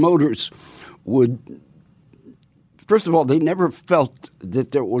promoters would, first of all, they never felt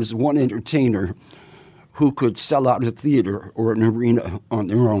that there was one entertainer who could sell out a theater or an arena on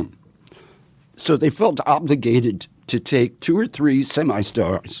their own. So they felt obligated to take 2 or 3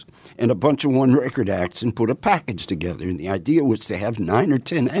 semi-stars and a bunch of one-record acts and put a package together. And the idea was to have 9 or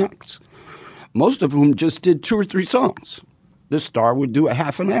 10 acts, most of whom just did 2 or 3 songs. The star would do a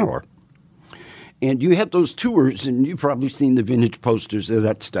half an hour. And you had those tours, and you've probably seen the vintage posters of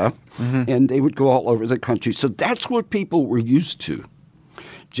that stuff, and they would go all over the country. So that's what people were used to.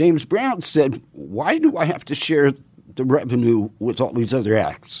 James Brown said, why do I have to share the revenue with all these other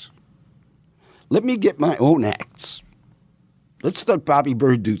acts? Let me get my own acts. Let's let Bobby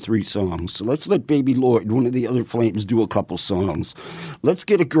Byrd do 3 songs. Let's let Baby Lloyd, one of the other Flames, do a couple songs. Let's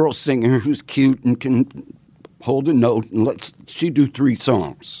get a girl singer who's cute and can hold a note, and she do 3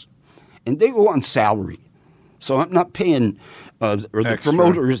 songs. And they go on salary. So I'm not paying, or the Extra.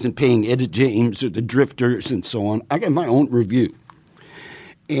 promoter isn't paying Etta James or the Drifters and so on. I get my own review.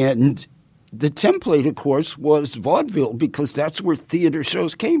 And the template, of course, was vaudeville, because that's where theater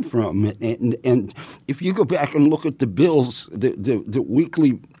shows came from. And if you go back and look at the bills, the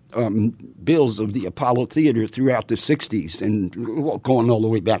weekly bills of the Apollo Theater throughout the 60s, and going all the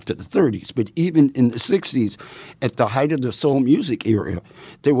way back to the 30s, but even in the 60s, at the height of the soul music era,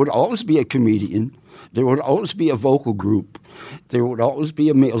 there would always be a comedian, there would always be a vocal group, there would always be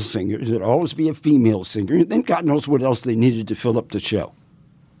a male singer, there would always be a female singer, and then God knows what else they needed to fill up the show.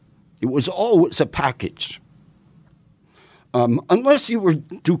 It was always a package. Unless you were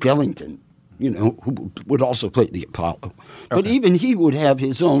Duke Ellington, who would also play the Apollo. Okay. But even he would have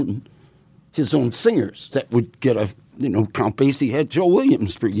his own singers that would get Count Basie had Joe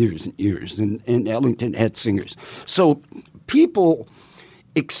Williams for years and years, and Ellington had singers. So people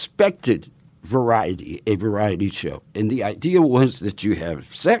expected a variety show. And the idea was that you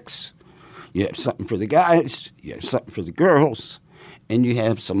have sex, you have something for the guys, you have something for the girls, and you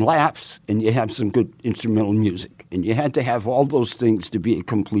have some laughs, and you have some good instrumental music. And you had to have all those things to be a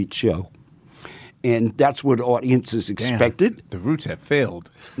complete show. And that's what audiences expected. Damn, the Roots have failed.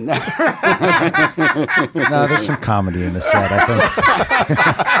 No, there's some comedy in the set, I think.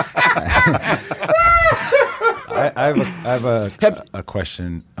 I have a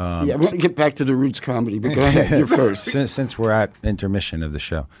question. I want to get back to the Roots comedy, but go ahead, you're first. Since we're at intermission of the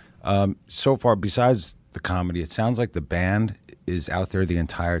show, so far, besides the comedy, it sounds like the band is out there the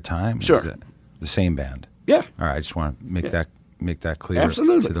entire time. Sure. The same band. Yeah. All right, I just want to make that clear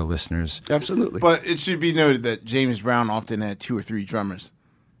Absolutely. to the listeners. Absolutely. But it should be noted that James Brown often had 2 or 3 drummers.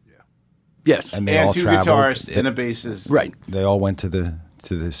 Yes. And they all 2 traveled. guitarists and a bassist. Right. They all went to the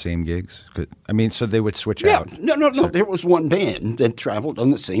same gigs? So they would switch out? No. There was one band that traveled on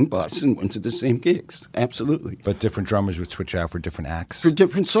the same bus and went to the same gigs. Absolutely. But different drummers would switch out for different acts? For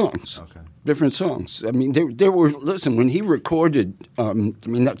different songs. Okay. Different songs. I mean, there were, listen, when he recorded,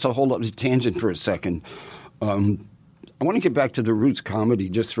 that's a whole other tangent for a second. I want to get back to the Roots comedy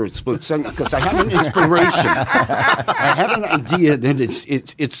just for a split second, because I have an inspiration. I have an idea that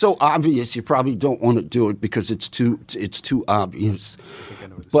it's so obvious you probably don't want to do it because it's too obvious.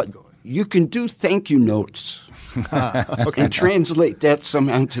 But you can do thank you notes and translate that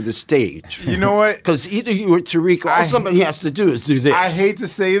somehow to the stage. You know what? Because either you or Tariq, all somebody has to do is do this. I hate to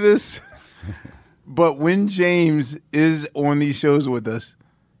say this, but when James is on these shows with us,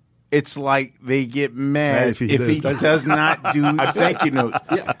 it's like they get mad if he does not do thank you notes.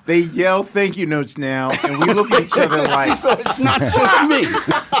 Yeah. They yell thank you notes now, and we look at each other like... So it's not just me.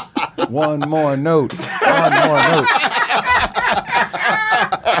 One more note. One more note.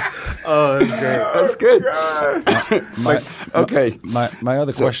 Oh, that's great. That's good. Okay. My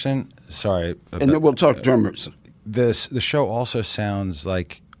other question, sorry. And then we'll talk drummers. The show also sounds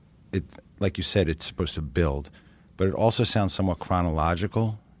like, like you said, it's supposed to build, but it also sounds somewhat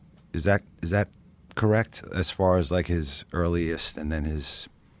chronological. Is that correct as far as like his earliest and then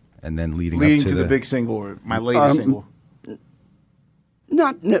leading up to the big single, or my latest single?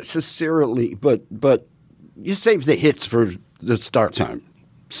 Not necessarily, but you save the hits for the start time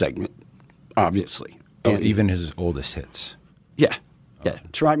segment, obviously. And even his oldest hits. Yeah. Yeah.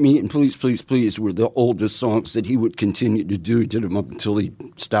 Try Me and Please, Please, Please were the oldest songs that he would continue to do. He did them up until he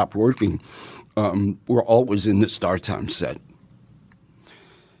stopped working. Were always in the start time set.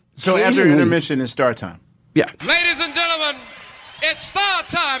 So after intermission is start time. Yeah. Ladies and gentlemen, it's start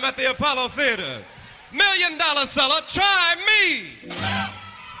time at the Apollo Theater. $1 Million seller, Try Me.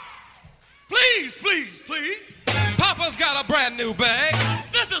 Please, please, please. new bag.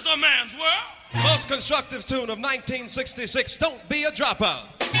 This is a man's world. Most constructive tune of 1966, Don't Be a Dropout.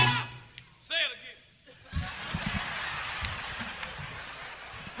 Say it again.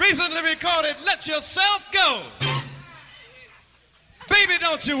 Recently recorded, Let Yourself Go. Baby,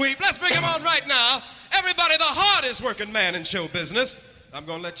 don't you weep. Let's bring him on right now. Everybody, the hardest working man in show business. I'm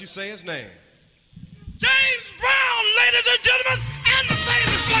going to let you say his name. James Brown, ladies and gentlemen, and the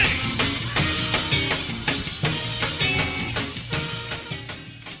famous flame.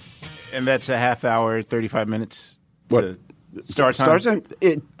 And that's a half hour, 35 minutes. What? Start time?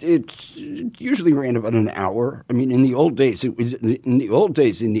 It usually ran about an hour. I mean, in the old days, in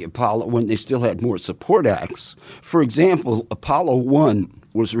the Apollo, when they still had more support acts. For example, Apollo 1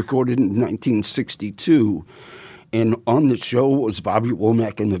 was recorded in 1962, and on the show was Bobby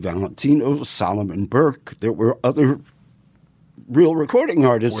Womack and the Valentinos, Solomon Burke. There were other real recording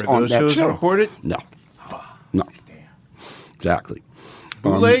artists on that show. Were those shows recorded? No. No. Damn. Exactly.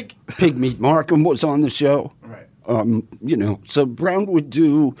 Bootleg? Pigmeat Markham was on the show. Right. So Brown would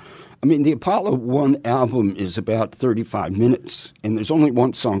do, the Apollo 1 album is about 35 minutes, and there's only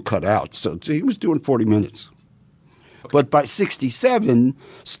one song cut out, so he was doing 40 minutes. Okay. But by 1967,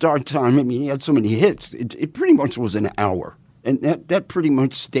 Start Time, he had so many hits, it pretty much was an hour. And that pretty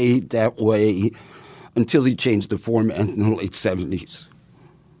much stayed that way until he changed the format in the late 70s.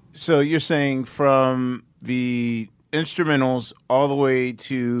 So you're saying from the instrumentals all the way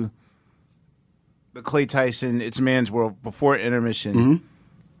to the Clay Tyson, It's a Man's World before intermission,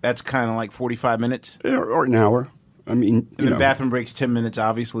 that's kind of like 45 minutes? Or an hour. And then bathroom breaks 10 minutes,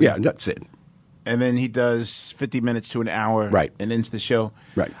 obviously. Yeah, that's it. And then he does 50 minutes to an hour. Right. And ends the show.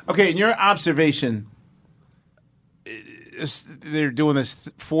 Right. Okay, in your observation, they're doing this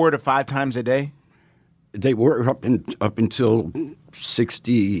 4 to 5 times a day? They were up until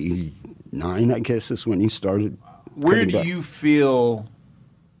 1969, I guess, is when he started. Where do you feel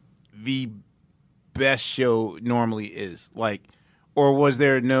the best show normally is? Or was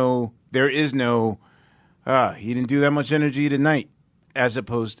there he didn't do that much energy tonight, as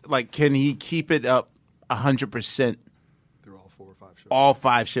opposed to, can he keep it up 100% through all 4 or 5 shows? All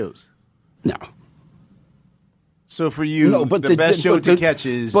 5 shows? No. So for you, the best show to catch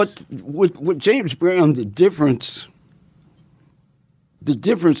is... But with James Brown, the difference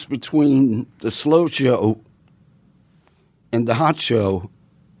between the slow show and the hot show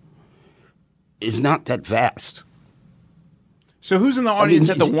is not that vast. So who's in the audience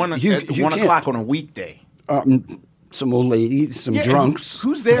at the 1 o'clock on a weekday? Some old ladies, some drunks.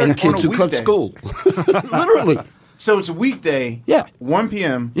 Who's there and on kids a who cut weekday? school. Literally. So it's a weekday. Yeah. 1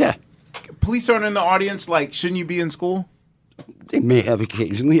 p.m. Yeah. Police aren't in the audience. Shouldn't you be in school? They may have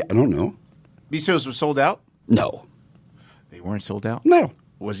occasionally. I don't know. These shows were sold out? No. They weren't sold out? No.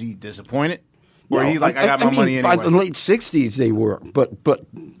 Was he disappointed? Or No, he I got my money anyway? By the late 60s they were, but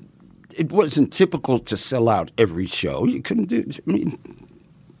it wasn't typical to sell out every show. You couldn't do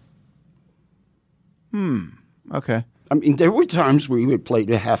Okay. There were times where he would play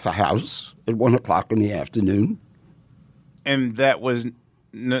to half a house at 1 o'clock in the afternoon. And that was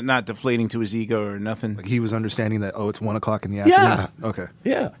not deflating to his ego or nothing? He was understanding that, it's 1 o'clock in the afternoon? Yeah. Okay.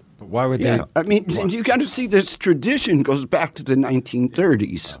 Yeah. But why would they? You got to see this tradition goes back to the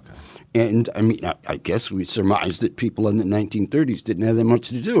 1930s. Okay. And, I guess we surmised that people in the 1930s didn't have that much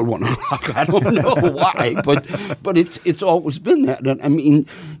to do at 1 o'clock. I don't know why, but it's always been that. And,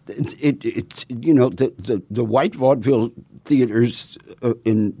 it's the white vaudeville theaters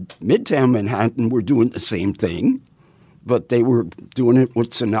in Midtown Manhattan were doing the same thing, but they were doing it with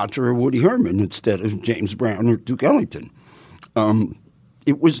Sinatra or Woody Herman instead of James Brown or Duke Ellington.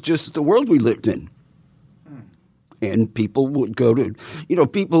 It was just the world we lived in. And people would go to,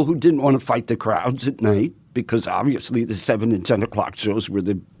 people who didn't want to fight the crowds at night, because obviously the 7 and 10 o'clock shows were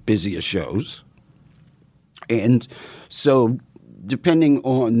the busiest shows. And so depending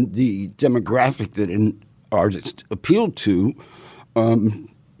on the demographic that an artist appealed to,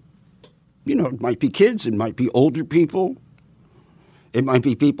 it might be kids, it might be older people, it might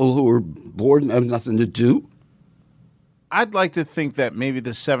be people who are bored and have nothing to do. I'd like to think that maybe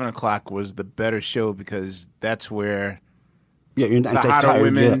the 7 o'clock was the better show because that's where you're not the that hotter tired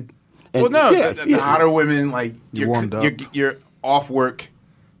women. Yet. The hotter women, you warmed up. You're off work,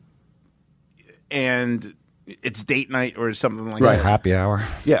 and it's date night or something like that. Happy hour.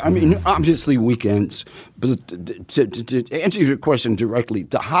 Yeah, obviously weekends. But to answer your question directly,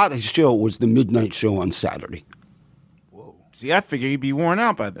 the hottest show was the midnight show on Saturday. Whoa! See, I figure he'd be worn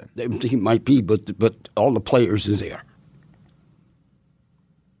out by then. He might be, but all the players are there.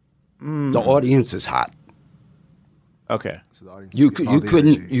 The audience is hot. Okay. So the audience You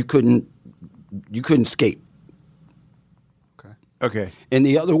couldn't skate. Okay. Okay. And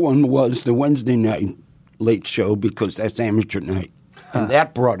the other one was the Wednesday night late show because that's amateur night. And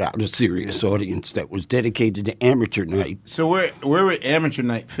that brought out a serious audience that was dedicated to amateur night. So where would amateur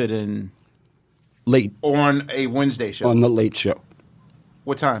night fit in late on a Wednesday show? On the late show.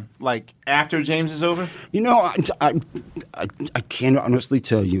 What time? Like after James is over? You know, I can't honestly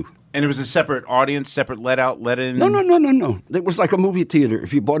tell you. And it was a separate audience, separate let out, let in? No. It was like a movie theater.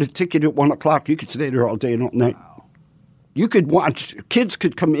 If you bought a ticket at 1 o'clock, you could stay there all day and all night. Wow. You could watch, kids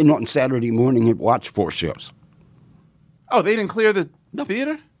could come in on Saturday morning and watch 4 shows. Oh, they didn't clear the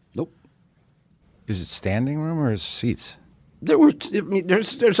theater? Nope. Is it standing room or is it seats?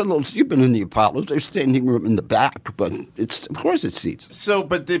 There's a little, you've been in the Apollo, there's standing room in the back, but of course it's seats. So,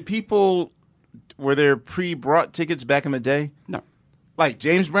 but did people, were there pre-brought tickets back in the day? No. Like,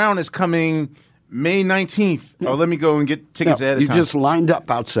 James Brown is coming May 19th. No. Oh, let me go and get tickets ahead of time. You just lined up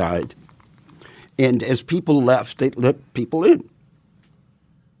outside, and as people left, they let people in.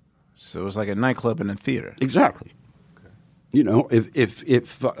 So it was like a nightclub in a theater. Exactly. You know,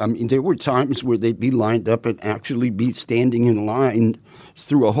 if I mean, there were times where they'd be lined up and actually be standing in line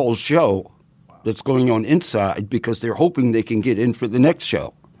through a whole show that's going on inside because they're hoping they can get in for the next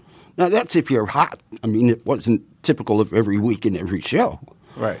show. Now, that's if you're hot. I mean, it wasn't typical of every week and every show.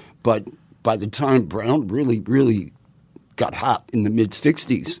 Right. But by the time Brown really got hot in the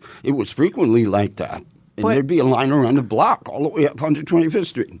mid-'60s, it was frequently like that. And there'd be a line around the block all the way up 125th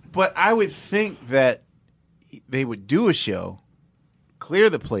Street. But I would think that they would do a show, clear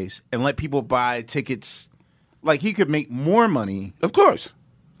the place, and let people buy tickets. Like, he could make more money. Of course.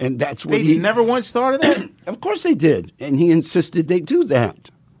 And that's what he never once thought of that? Of course they did. And he insisted they do that.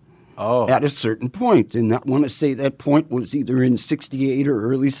 Oh. At a certain point. And I want to say that point was either in 68 or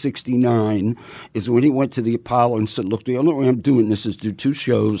early 69 is when he went to the Apollo and said, look, the only way I'm doing this is do 2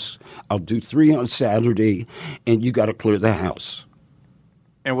 shows. I'll do 3 on Saturday, and you got to clear the house.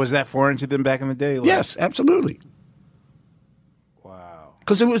 And was that foreign to them back in the day? Like, yes, absolutely. Wow.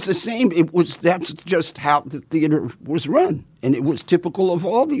 Because it was the same. That's just how the theater was run. And it was typical of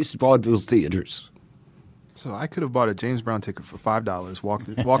all these vaudeville theaters. So I could have bought a James Brown ticket for $5, walked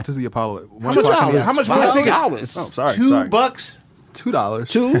to the Apollo. How much for a ticket? Oh, sorry. $2? $2?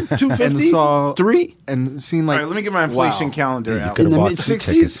 $2.50? And saw $3? And seen like. All right, let me get my inflation calendar out. In the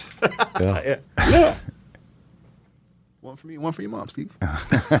mid-'60s? Yeah. One for me, one for your mom, Steve.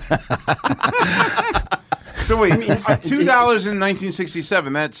 So wait, $2 in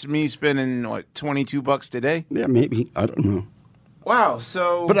 1967. That's me spending what, $22 today? Yeah, maybe. I don't know. Wow.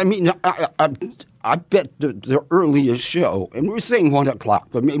 So, but I mean, I bet the earliest show, and we're saying 1 o'clock,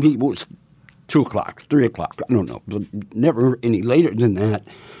 but maybe it was 2 o'clock, 3 o'clock. I don't know, but never any later than that.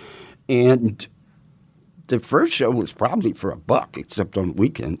 And the first show was probably for $1, except on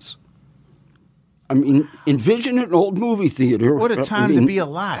weekends. I mean, envision an old movie theater. What a time to be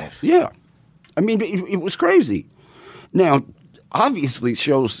alive. Yeah. I mean, it was crazy. Now, obviously,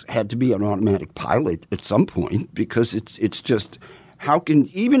 shows had to be an automatic pilot at some point because it's just, how can,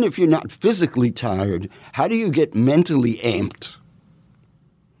 even if you're not physically tired, how do you get mentally amped?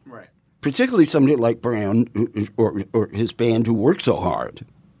 Right. Particularly somebody like Brown or his band who work so hard.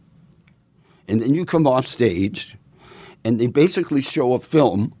 And then you come off stage and they basically show a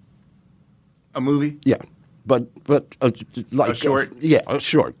film. A movie? Yeah, but like a short. A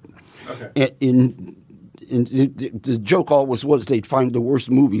short. Okay. And the joke always was they'd find the worst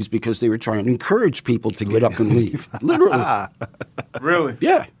movies because they were trying to encourage people to get up and leave. Literally. Really?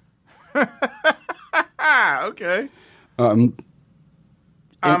 Yeah. Okay. I'm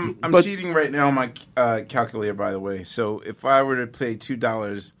cheating right now on my calculator, by the way. So if I were to pay $2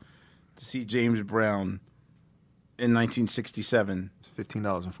 to see James Brown in 1967,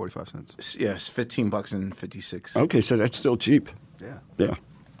 $15.45. Yes, $15.56. Okay, so that's still cheap. Yeah. Yeah.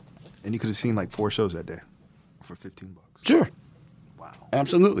 And you could have seen like 4 shows that day for $15. Sure. Wow.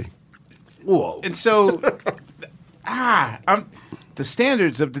 Absolutely. Whoa. And so, the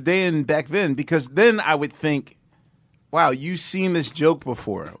standards of today and back then, because then I would think, wow, you've seen this joke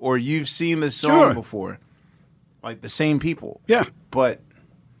before, or you've seen this song before. Like the same people. Yeah. But.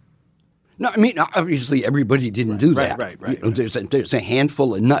 No, I mean, obviously everybody didn't do that. Right. You know, there's a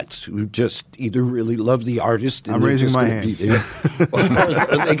handful of nuts who just either really love the artist and I'm raising my hand.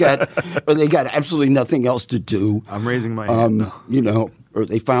 or they got absolutely nothing else to do. I'm raising my hand. No. You know, or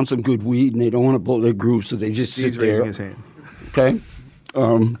they found some good weed and they don't want to blow their groove, so they just Steve's sit there. raising his hand. Okay.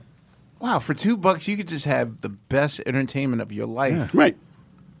 Wow, for $2 you could just have the best entertainment of your life. Yeah. Right.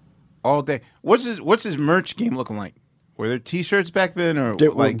 All day. What's his merch game looking like? Were there T-shirts back then, or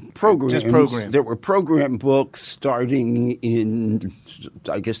There like were programs? just programs? There were program books starting in,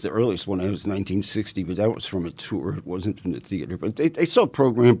 I guess the earliest one was 1960, but that was from a tour. It wasn't from the theater. But they sold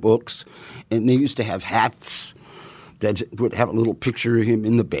program books, and they used to have hats that would have a little picture of him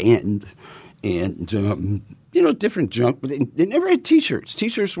in the band, and different junk. But they never had T-shirts.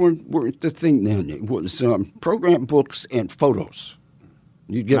 T-shirts weren't the thing then. It was program books and photos.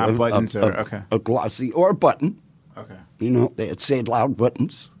 You'd get Not buttons okay. a glossy or a button. Okay. They had Say It Loud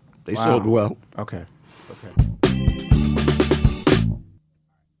buttons. They sold well. Okay.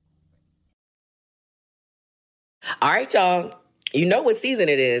 All right, y'all. You know what season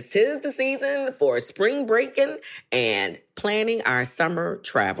it is. 'Tis the season for spring breaking and planning our summer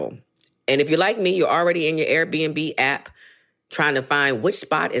travel. And if you're like me, you're already in your Airbnb app trying to find which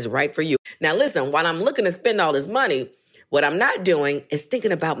spot is right for you. Now, listen, while I'm looking to spend all this money, what I'm not doing is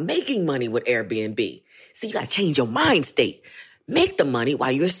thinking about making money with Airbnb. See, you got to change your mind state. Make the money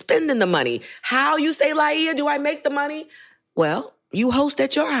while you're spending the money. How, you say, Laia, do I make the money? Well, you host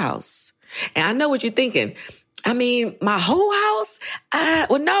at your house. And I know what you're thinking. I mean, my whole house?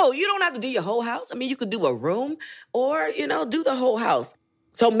 Well, no, you don't have to do your whole house. I mean, you could do a room or, do the whole house.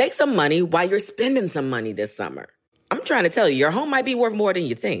 So make some money while you're spending some money this summer. I'm trying to tell you, your home might be worth more than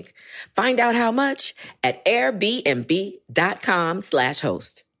you think. Find out how much at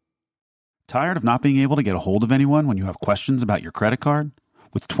airbnb.com/host. Tired of not being able to get a hold of anyone when you have questions about your credit card?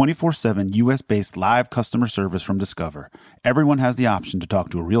 With 24/7 U.S.-based live customer service from Discover, everyone has the option to talk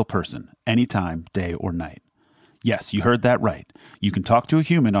to a real person anytime, day or night. Yes, you heard that right. You can talk to a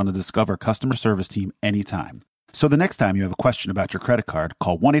human on the Discover customer service team anytime. So the next time you have a question about your credit card,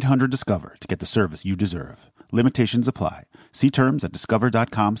 call 1-800-DISCOVER to get the service you deserve. Limitations apply. See terms at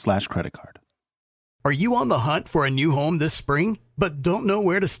discover.com/creditcard. Are you on the hunt for a new home this spring, but don't know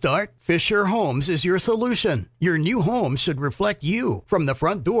where to start? Fisher Homes is your solution. Your new home should reflect you, from the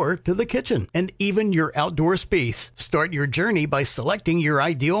front door to the kitchen, and even your outdoor space. Start your journey by selecting your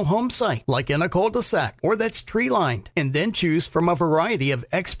ideal home site, like in a cul-de-sac or that's tree-lined, and then choose from a variety of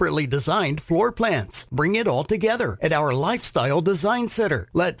expertly designed floor plans. Bring it all together at our Lifestyle Design Center.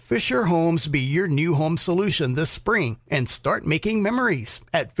 Let Fisher Homes be your new home solution this spring and start making memories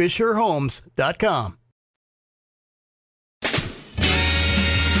at FisherHomes.com.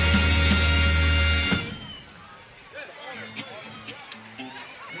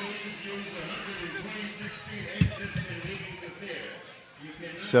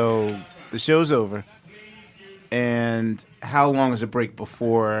 So the show's over, and how long is a break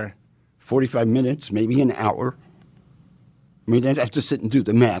before? 45 minutes, maybe an hour. I mean, I'd have to sit and do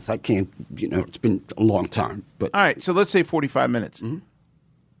the math. I can't, it's been a long time. But all right, so let's say 45 minutes. Mm-hmm.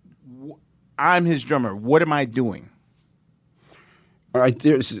 I'm his drummer. What am I doing? All right,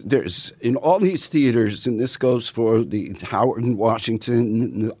 there's in all these theaters, and this goes for the Howard in Washington,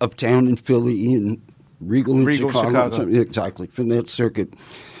 and the Uptown in Philly, and Regal in Chicago. Exactly, from that circuit.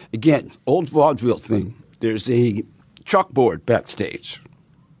 Again, old vaudeville thing. There's a chalkboard backstage.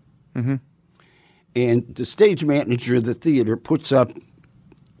 Mm-hmm. And the stage manager of the theater puts up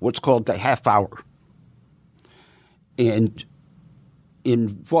what's called the half hour. And in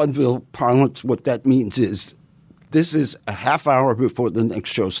vaudeville parlance, what that means is this is a half hour before the next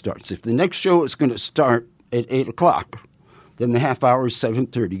show starts. If the next show is going to start at 8 o'clock, then the half hour is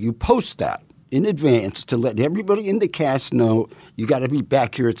 7:30. You post that in advance to let everybody in the cast know you got to be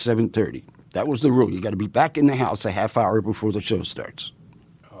back here at 7:30. That was the rule. You got to be back in the house a half hour before the show starts.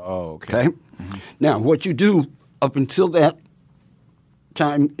 Oh, okay. Mm-hmm. Now, what you do up until that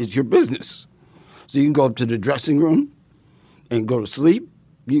time is your business. So you can go up to the dressing room and go to sleep.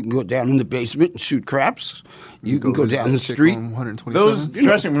 You can go down in the basement and shoot craps. You can go down the street. Those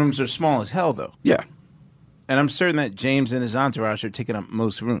dressing rooms are small as hell, though. Yeah. And I'm certain that James and his entourage are taking up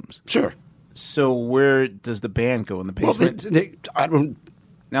most rooms. Sure. So where does the band go, in the basement? Well, I don't.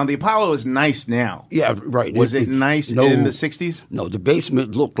 Now, the Apollo is nice now. Yeah, right. Was it nice in the 60s? No, the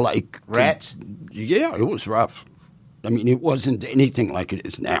basement looked like rats. Yeah, it was rough. I mean, it wasn't anything like it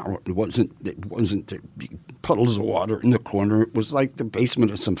is now. It wasn't puddles of water in the corner. It was like the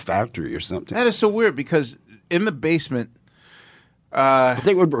basement of some factory or something. That is so weird, because in the basement,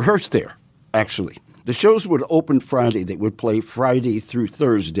 they would rehearse there, actually. The shows would open Friday. They would play Friday through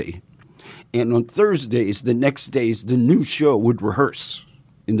Thursday. And on Thursdays, the next days, the new show would rehearse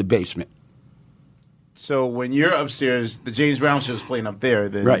in the basement. So when you're upstairs, the James Brown show is playing up there.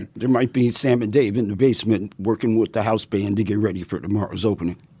 Then right. There might be Sam and Dave in the basement working with the house band to get ready for tomorrow's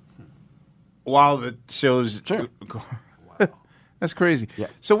opening. While the show's... Sure. Wow. That's crazy. Yeah.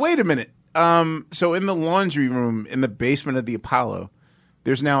 So wait a minute. So in the laundry room in the basement of the Apollo,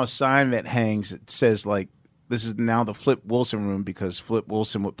 there's now a sign that hangs that says, like, this is now the Flip Wilson room because Flip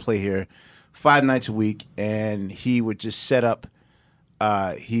Wilson would play here 5 nights a week, and he would just set up.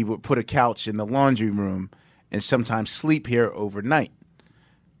 He would put a couch in the laundry room and sometimes sleep here overnight.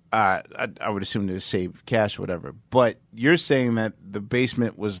 I would assume to save cash or whatever. But you're saying that the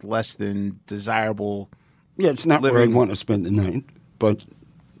basement was less than desirable. Yeah, it's not where I'd want to spend the night, but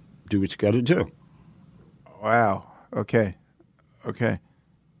do what you got to do. Wow. Okay.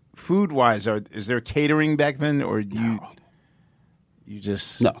 Food-wise, is there catering back then, or you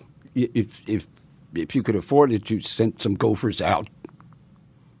just no? If you could afford it, you sent some gophers out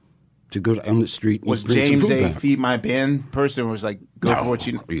to go down the street. Was James a feed my band person? Was like go for what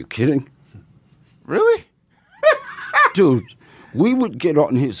you? Are you kidding? Really, dude? We would get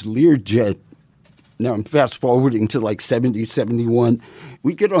on his Learjet. Now I'm fast forwarding to like 70, 71.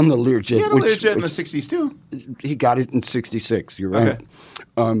 We get on the Learjet. He had a Learjet in the 60s too. He got it in 66. You're right. Okay.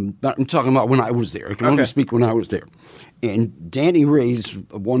 I'm talking about when I was there. I can only speak when I was there. And Danny Ray's,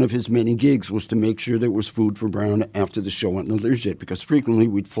 one of his many gigs was to make sure there was food for Brown after the show on the Learjet, because frequently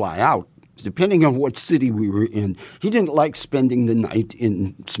we'd fly out. Depending on what city we were in, he didn't like spending the night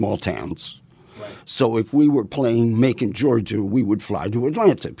in small towns. Right. So if we were playing Macon, Georgia, we would fly to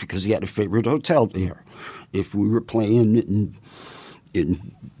Atlanta because he had a favorite hotel there. If we were playing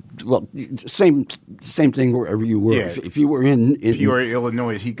well, same thing wherever you were. Yeah. If you were in you were in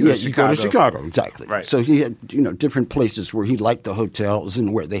Illinois, he'd go to Chicago. You go to Chicago, exactly. Right. So he had different places where he liked the hotels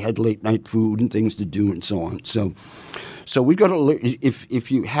and where they had late night food and things to do and so on. So we go to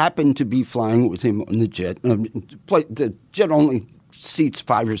if you happen to be flying with him on the jet, the jet only seats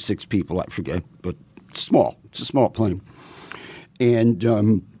 5 or 6 people, I forget, but small. It's a small plane,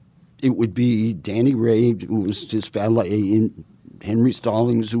 and it would be Danny Ray, who was his valet, and Henry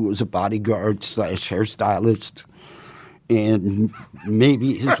Stallings, who was a bodyguard / hairstylist, and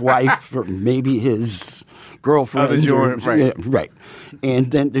maybe his wife or maybe his girlfriend. Right. Yeah, right.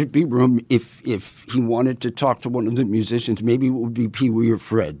 And then there'd be room if he wanted to talk to one of the musicians, maybe it would be Pee Wee or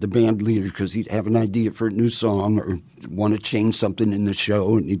Fred, the band leader, because he'd have an idea for a new song or want to change something in the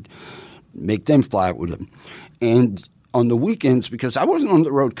show, and he'd make them fly with him. And on the weekends, because I wasn't on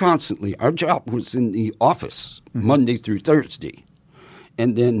the road constantly, our job was in the office Monday through Thursday.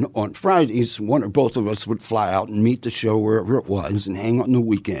 And then on Fridays, one or both of us would fly out and meet the show wherever it was and hang on the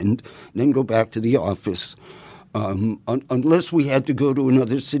weekend, and then go back to the office, unless we had to go to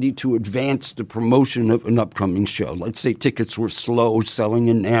another city to advance the promotion of an upcoming show. Let's say tickets were slow selling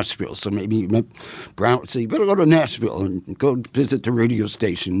in Nashville, so maybe Brown would say, you better go to Nashville and go visit the radio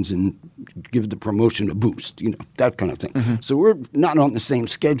stations and give the promotion a boost, that kind of thing. Mm-hmm. So we're not on the same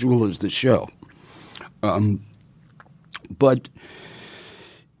schedule as the show. But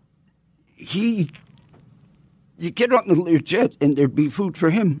you get on the Learjet and there'd be food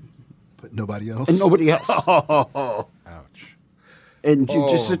for him. But nobody else? And nobody else. Ouch. And you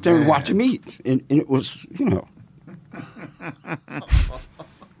just sit there and watch him eat. And it was,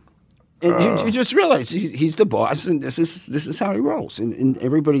 And you just realize he's the boss, and this is how he rolls. And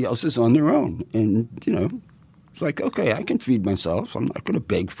everybody else is on their own. And, it's like, okay, I can feed myself. I'm not going to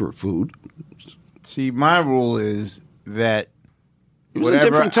beg for food. See, my rule is that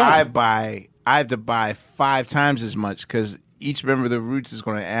whatever I buy, I have to buy 5 times as much because each member of the Roots is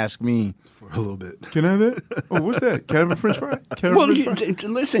going to ask me for a little bit. Can I have that? Oh, what's that? Can I have a French fry?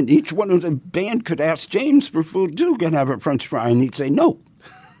 Listen, each one of the band could ask James for food too. Can I have a French fry? And he'd say no.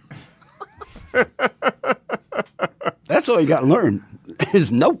 That's all you got to learn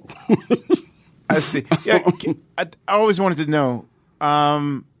is no. I see. Yeah, I always wanted to know,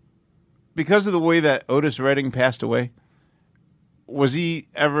 because of the way that Otis Redding passed away, was he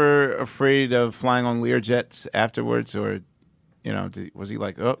ever afraid of flying on Learjets afterwards, or, was he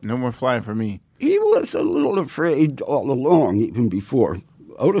like, oh, no more flying for me? He was a little afraid all along, even before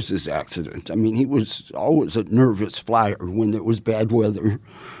Otis's accident. I mean, he was always a nervous flyer when there was bad weather.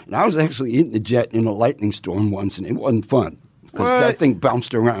 And I was actually in the jet in a lightning storm once, and it wasn't fun because that thing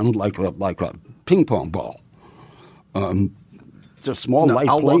bounced around like a ping pong ball. It's a small light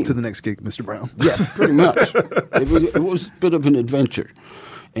I'll plane. walk to the next gig, Mr. Brown. Yeah, pretty much. It was a bit of an adventure.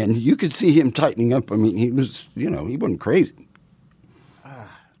 And you could see him tightening up. I mean, he was, he wasn't crazy.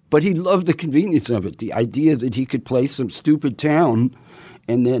 But he loved the convenience of it, the idea that he could play some stupid town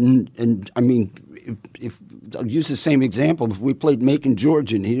and I mean, if I'll use the same example, if we played Macon,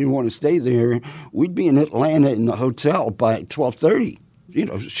 Georgia, and he didn't want to stay there, we'd be in Atlanta in the hotel by 12:30.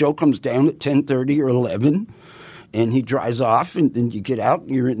 The show comes down at 10:30 or 11, and he drives off, and then you get out,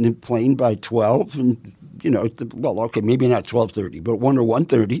 and you're in the plane by 12, and, okay, maybe not 12:30, but 1 or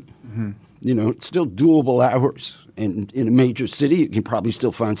 1:30. Mm-hmm. It's still doable hours. And in a major city, you can probably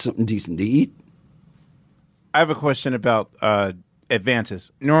still find something decent to eat. I have a question about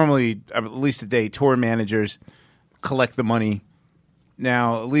advances. Normally, at least today, tour managers collect the money.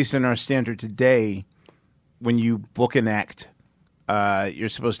 Now, at least in our standard today, when you book an act, you're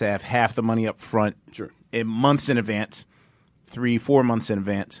supposed to have half the money up front, in months in advance, 3-4 months in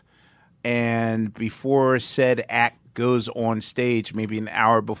advance, and before said act goes on stage, maybe an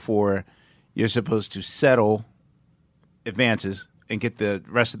hour before, you're supposed to settle advances and get the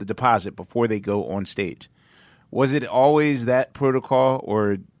rest of the deposit before they go on stage. Was it always that protocol,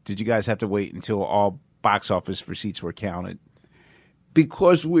 or did you guys have to wait until all box office receipts were counted?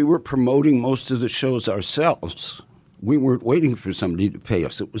 Because we were promoting most of the shows ourselves, we weren't waiting for somebody to pay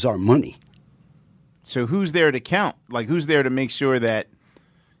us. It was our money. So who's there to count? Like, who's there to make sure that,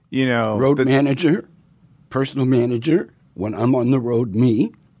 you know... Road manager, personal manager. When I'm on the road,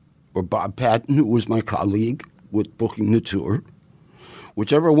 me, or Bob Patton, who was my colleague with booking the tour.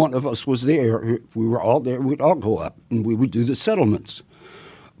 Whichever one of us was there, if we were all there, we'd all go up, and we would do the settlements.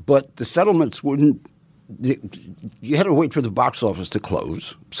 But the settlements wouldn't... You had to wait for the box office to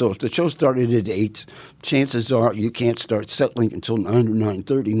close. So if the show started at 8, chances are you can't start settling until 9 or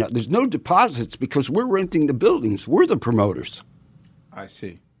 9:30. Now, there's no deposits because we're renting the buildings. We're the promoters. I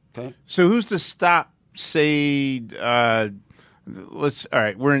see. Okay. So who's to stop, say, all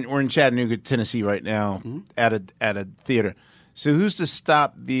right, we're in Chattanooga, Tennessee right now at a theater. So who's to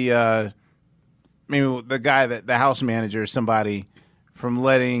stop the maybe the guy, the house manager or somebody from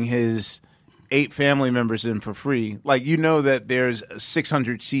letting his 8 family members in for free? Like, you know that there's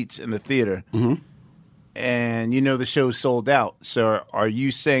 600 seats in the theater, and you know the show's sold out. So are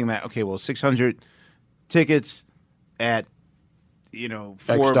you saying that, okay, well, 600 tickets at, you know,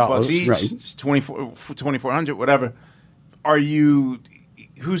 $4 each, right. it's 2,400, whatever.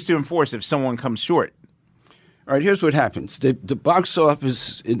 Who's to enforce if someone comes short? All right, here's what happens. The box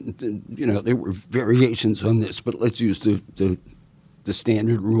office, you know, there were variations on this, but let's use the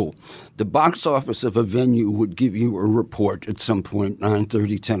standard rule. The box office of a venue would give you a report at some point,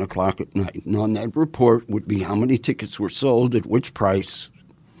 9:30, 10 o'clock at night. And on that report would be how many tickets were sold at which price,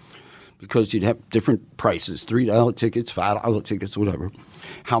 because you'd have different prices, $3 tickets, $5 tickets, whatever.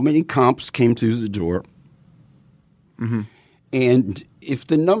 How many comps came through the door. And if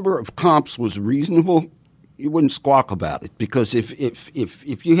the number of comps was reasonable, you wouldn't squawk about it, because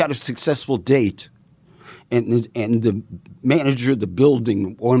if you had a successful date and the manager of the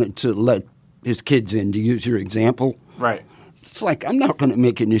building wanted to let his kids in, to use your example, right? It's like, I'm not going to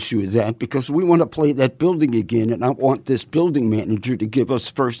make an issue of that because we want to play that building again, and I want this building manager to give us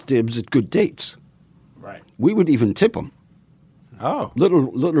first dibs at good dates. Right. We would even tip them. Oh.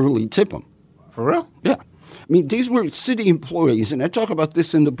 Literally tip them. For real? Yeah. I mean, these were city employees, and I talk about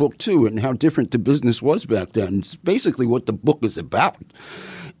this in the book, too, and how different the business was back then. It's basically what the book is about.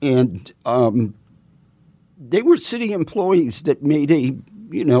 And they were city employees that made a,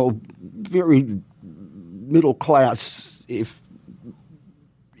 you know, very middle class, if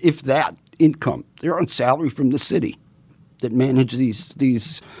that, income. They're on salary from the city that manage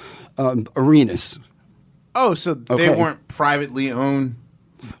these arenas. Oh, so they weren't privately owned?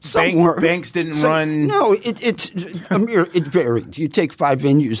 Banks didn't run? No, Amir, it varied. You take 5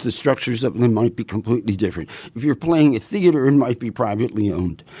 venues, the structures of them might be completely different. If you're playing a theater, it might be privately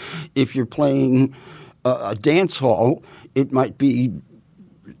owned. If you're playing a dance hall, it might be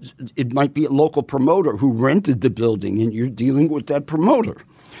a local promoter who rented the building, and you're dealing with that promoter.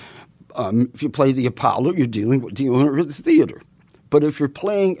 If you play the Apollo, you're dealing with the owner of the theater. But if you're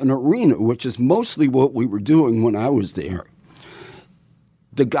playing an arena, which is mostly what we were doing when I was there,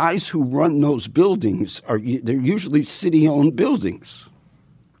 the guys who run those buildings they're usually city-owned buildings.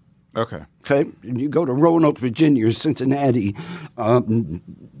 Okay. Okay. And you go to Roanoke, Virginia, or Cincinnati.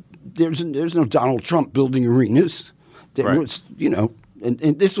 There's no Donald Trump building arenas. There was, you know, and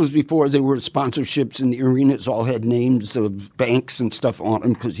this was before there were sponsorships, and the arenas all had names of banks and stuff on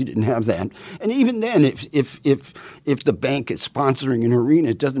them because you didn't have that. And even then, if the bank is sponsoring an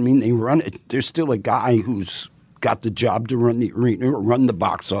arena, it doesn't mean they run it. There's still a guy who's got the job to run the arena or run the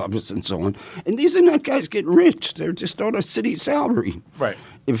box office and so on. And these are not guys getting rich. They're just on a city salary. Right.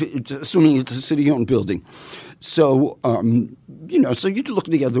 Assuming it's a city-owned building. So, you know, so you'd look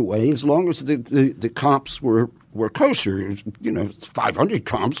the other way. As long as the comps were kosher, you know, it's 500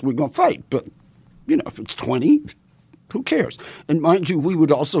 comps, we're going to fight. But, you know, if it's 20, who cares? And mind you, we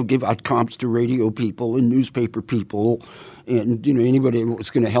would also give out comps to radio people and newspaper people and, you know, anybody that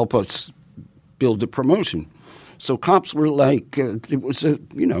was going to help us build a promotion. So comps were like, it was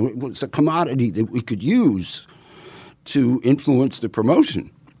a commodity that we could use to influence the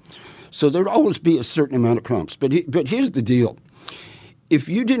promotion. So there'd always be a certain amount of comps. But here's the deal. If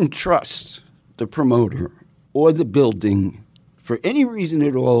you didn't trust the promoter or the building for any reason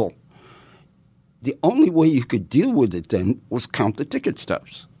at all, the only way you could deal with it then was count the ticket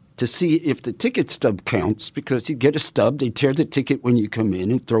stubs to see if the ticket stub counts, because you get a stub, they tear the ticket when you come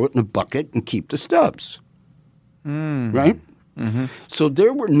in and throw it in a bucket and keep the stubs. Right? Mm-hmm. So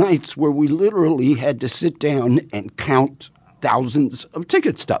there were nights where we literally had to sit down and count thousands of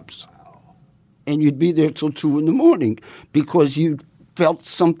ticket stubs. And you'd be there till 2 a.m. because you felt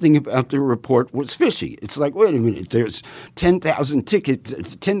something about the report was fishy. It's like, wait a minute, there's 10,000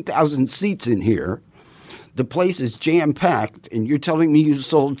 tickets, 10,000 seats in here. The place is jam-packed, and you're telling me you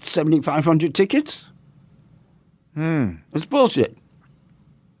sold 7,500 tickets? It's bullshit.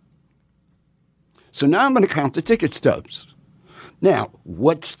 So now I'm going to count the ticket stubs. Now,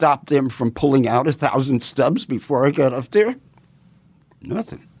 what stopped them from pulling out 1,000 stubs before I got up there?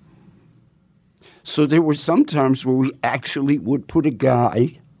 Nothing. So there were some times where we actually would put a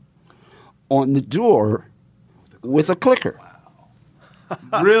guy on the door with a clicker. Wow.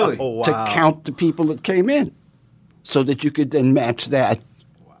 Really? To count the people that came in so that you could then match that.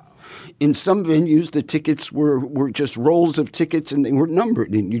 Wow. In some venues, the tickets were just rolls of tickets and they were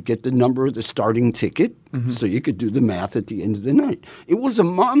numbered. And you'd get the number of the starting ticket so you could do the math at the end of the night. It was a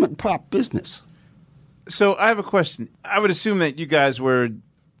mom and pop business. So I have a question. I would assume that you guys were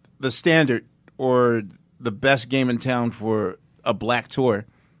the standard or the best game in town for a black tour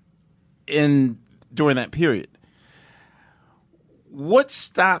during that period. What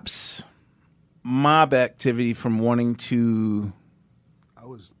stops mob activity from wanting to... I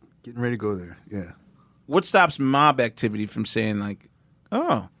was getting ready to go there, yeah. What stops mob activity from saying like,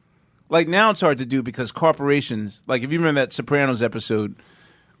 oh... Like now it's hard to do because corporations... Like if you remember that Sopranos episode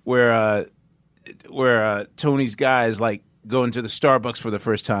where Tony's guys like go into the Starbucks for the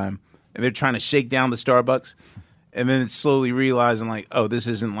first time and they're trying to shake down the Starbucks, and then it's slowly realizing like, oh, this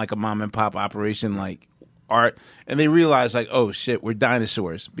isn't like a mom and pop operation like art, and they realize like, oh shit, we're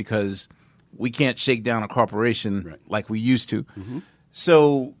dinosaurs because we can't shake down a corporation like we used to. Mm-hmm.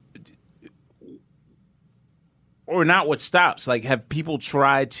 So, or not what stops? Like, have people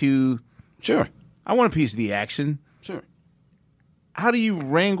tried to? Sure, I want a piece of the action. Sure. How do you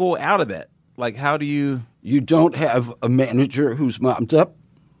wrangle out of that? Like, how do you? You don't have a manager who's mobbed up.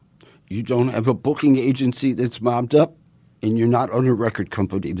 You don't have a booking agency that's mobbed up, and you're not on a record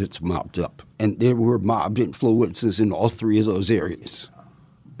company that's mobbed up. And there were mob influences in all three of those areas.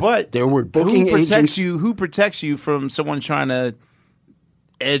 But there were booking agents. Who protects you from someone trying to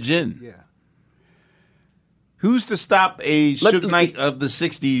edge in? Yeah. Who's to stop a Suge Knight of the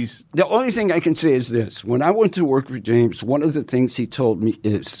 60s? The only thing I can say is this. When I went to work for James, one of the things he told me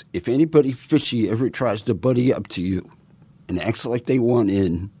is, if anybody fishy ever tries to buddy up to you and acts like they want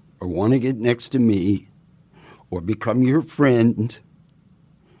in, or want to get next to me, or become your friend,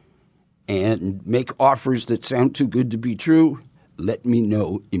 and make offers that sound too good to be true, let me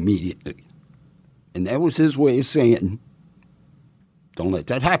know immediately. And that was his way of saying, don't let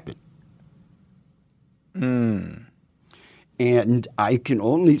that happen. And I can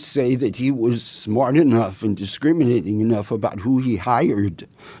only say that he was smart enough and discriminating enough about who he hired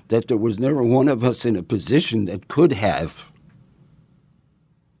that there was never one of us in a position that could have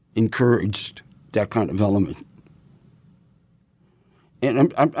encouraged that kind of element.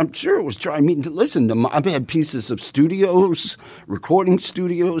 And I'm sure it was trying. I mean, listen, the mob had pieces of studios, recording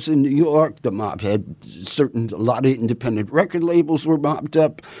studios in New York. The mob had a lot of independent record labels were mobbed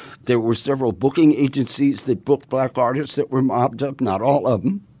up. There were several booking agencies that booked black artists that were mobbed up. Not all of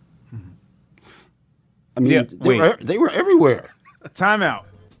them. I mean, they were everywhere. Time out,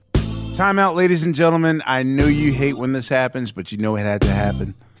 ladies and gentlemen. I know you hate when this happens, but you know it had to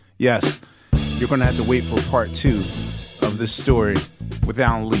happen. Yes, you're going to have to wait for part 2 of this story with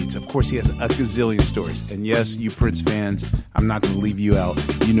Alan Leeds. Of course, he has a gazillion stories. And yes, you Prince fans, I'm not going to leave you out.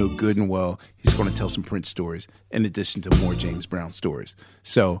 You know good and well he's going to tell some Prince stories in addition to more James Brown stories.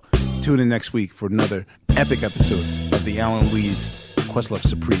 So tune in next week for another epic episode of the Alan Leeds Questlove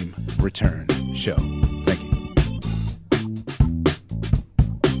Supreme Return Show. Thank you.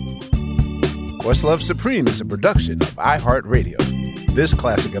 Questlove Supreme is a production of iHeartRadio. This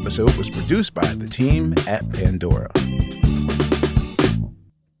classic episode was produced by the team at Pandora.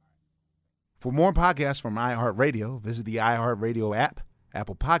 For more podcasts from iHeartRadio, visit the iHeartRadio app,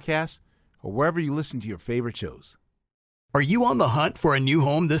 Apple Podcasts, or wherever you listen to your favorite shows. Are you on the hunt for a new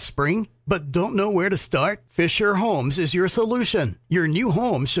home this spring? but don't know where to start? Fisher Homes is your solution. Your new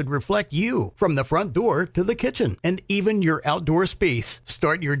home should reflect you, from the front door to the kitchen and even your outdoor space.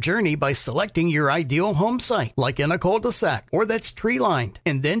 Start your journey by selecting your ideal home site, like in a cul-de-sac or that's tree-lined,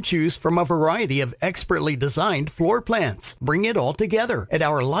 and then choose from a variety of expertly designed floor plans. Bring it all together at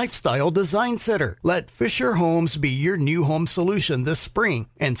our Lifestyle Design Center. Let Fisher Homes be your new home solution this spring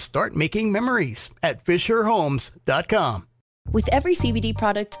and start making memories at FisherHomes.com. With every CBD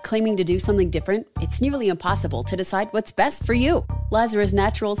product claiming to do something different, it's nearly impossible to decide what's best for you. Lazarus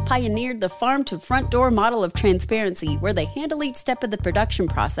Naturals pioneered the farm-to-front-door model of transparency, where they handle each step of the production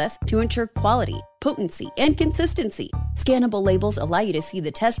process to ensure quality, potency, and consistency. Scannable labels allow you to see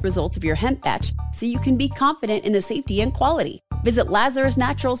the test results of your hemp batch, so you can be confident in the safety and quality. Visit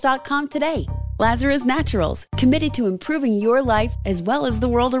LazarusNaturals.com today. Lazarus Naturals, committed to improving your life as well as the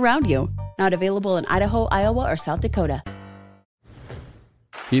world around you. Not available in Idaho, Iowa, or South Dakota.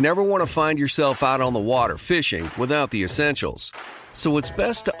 You never want to find yourself out on the water fishing without the essentials. So it's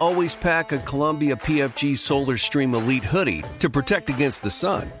best to always pack a Columbia PFG Solar Stream Elite hoodie to protect against the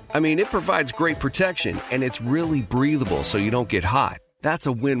sun. I mean, it provides great protection, and it's really breathable so you don't get hot. That's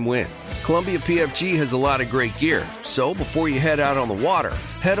a win-win. Columbia PFG has a lot of great gear, so before you head out on the water,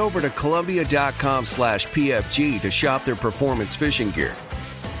 head over to Columbia.com/PFG to shop their performance fishing gear.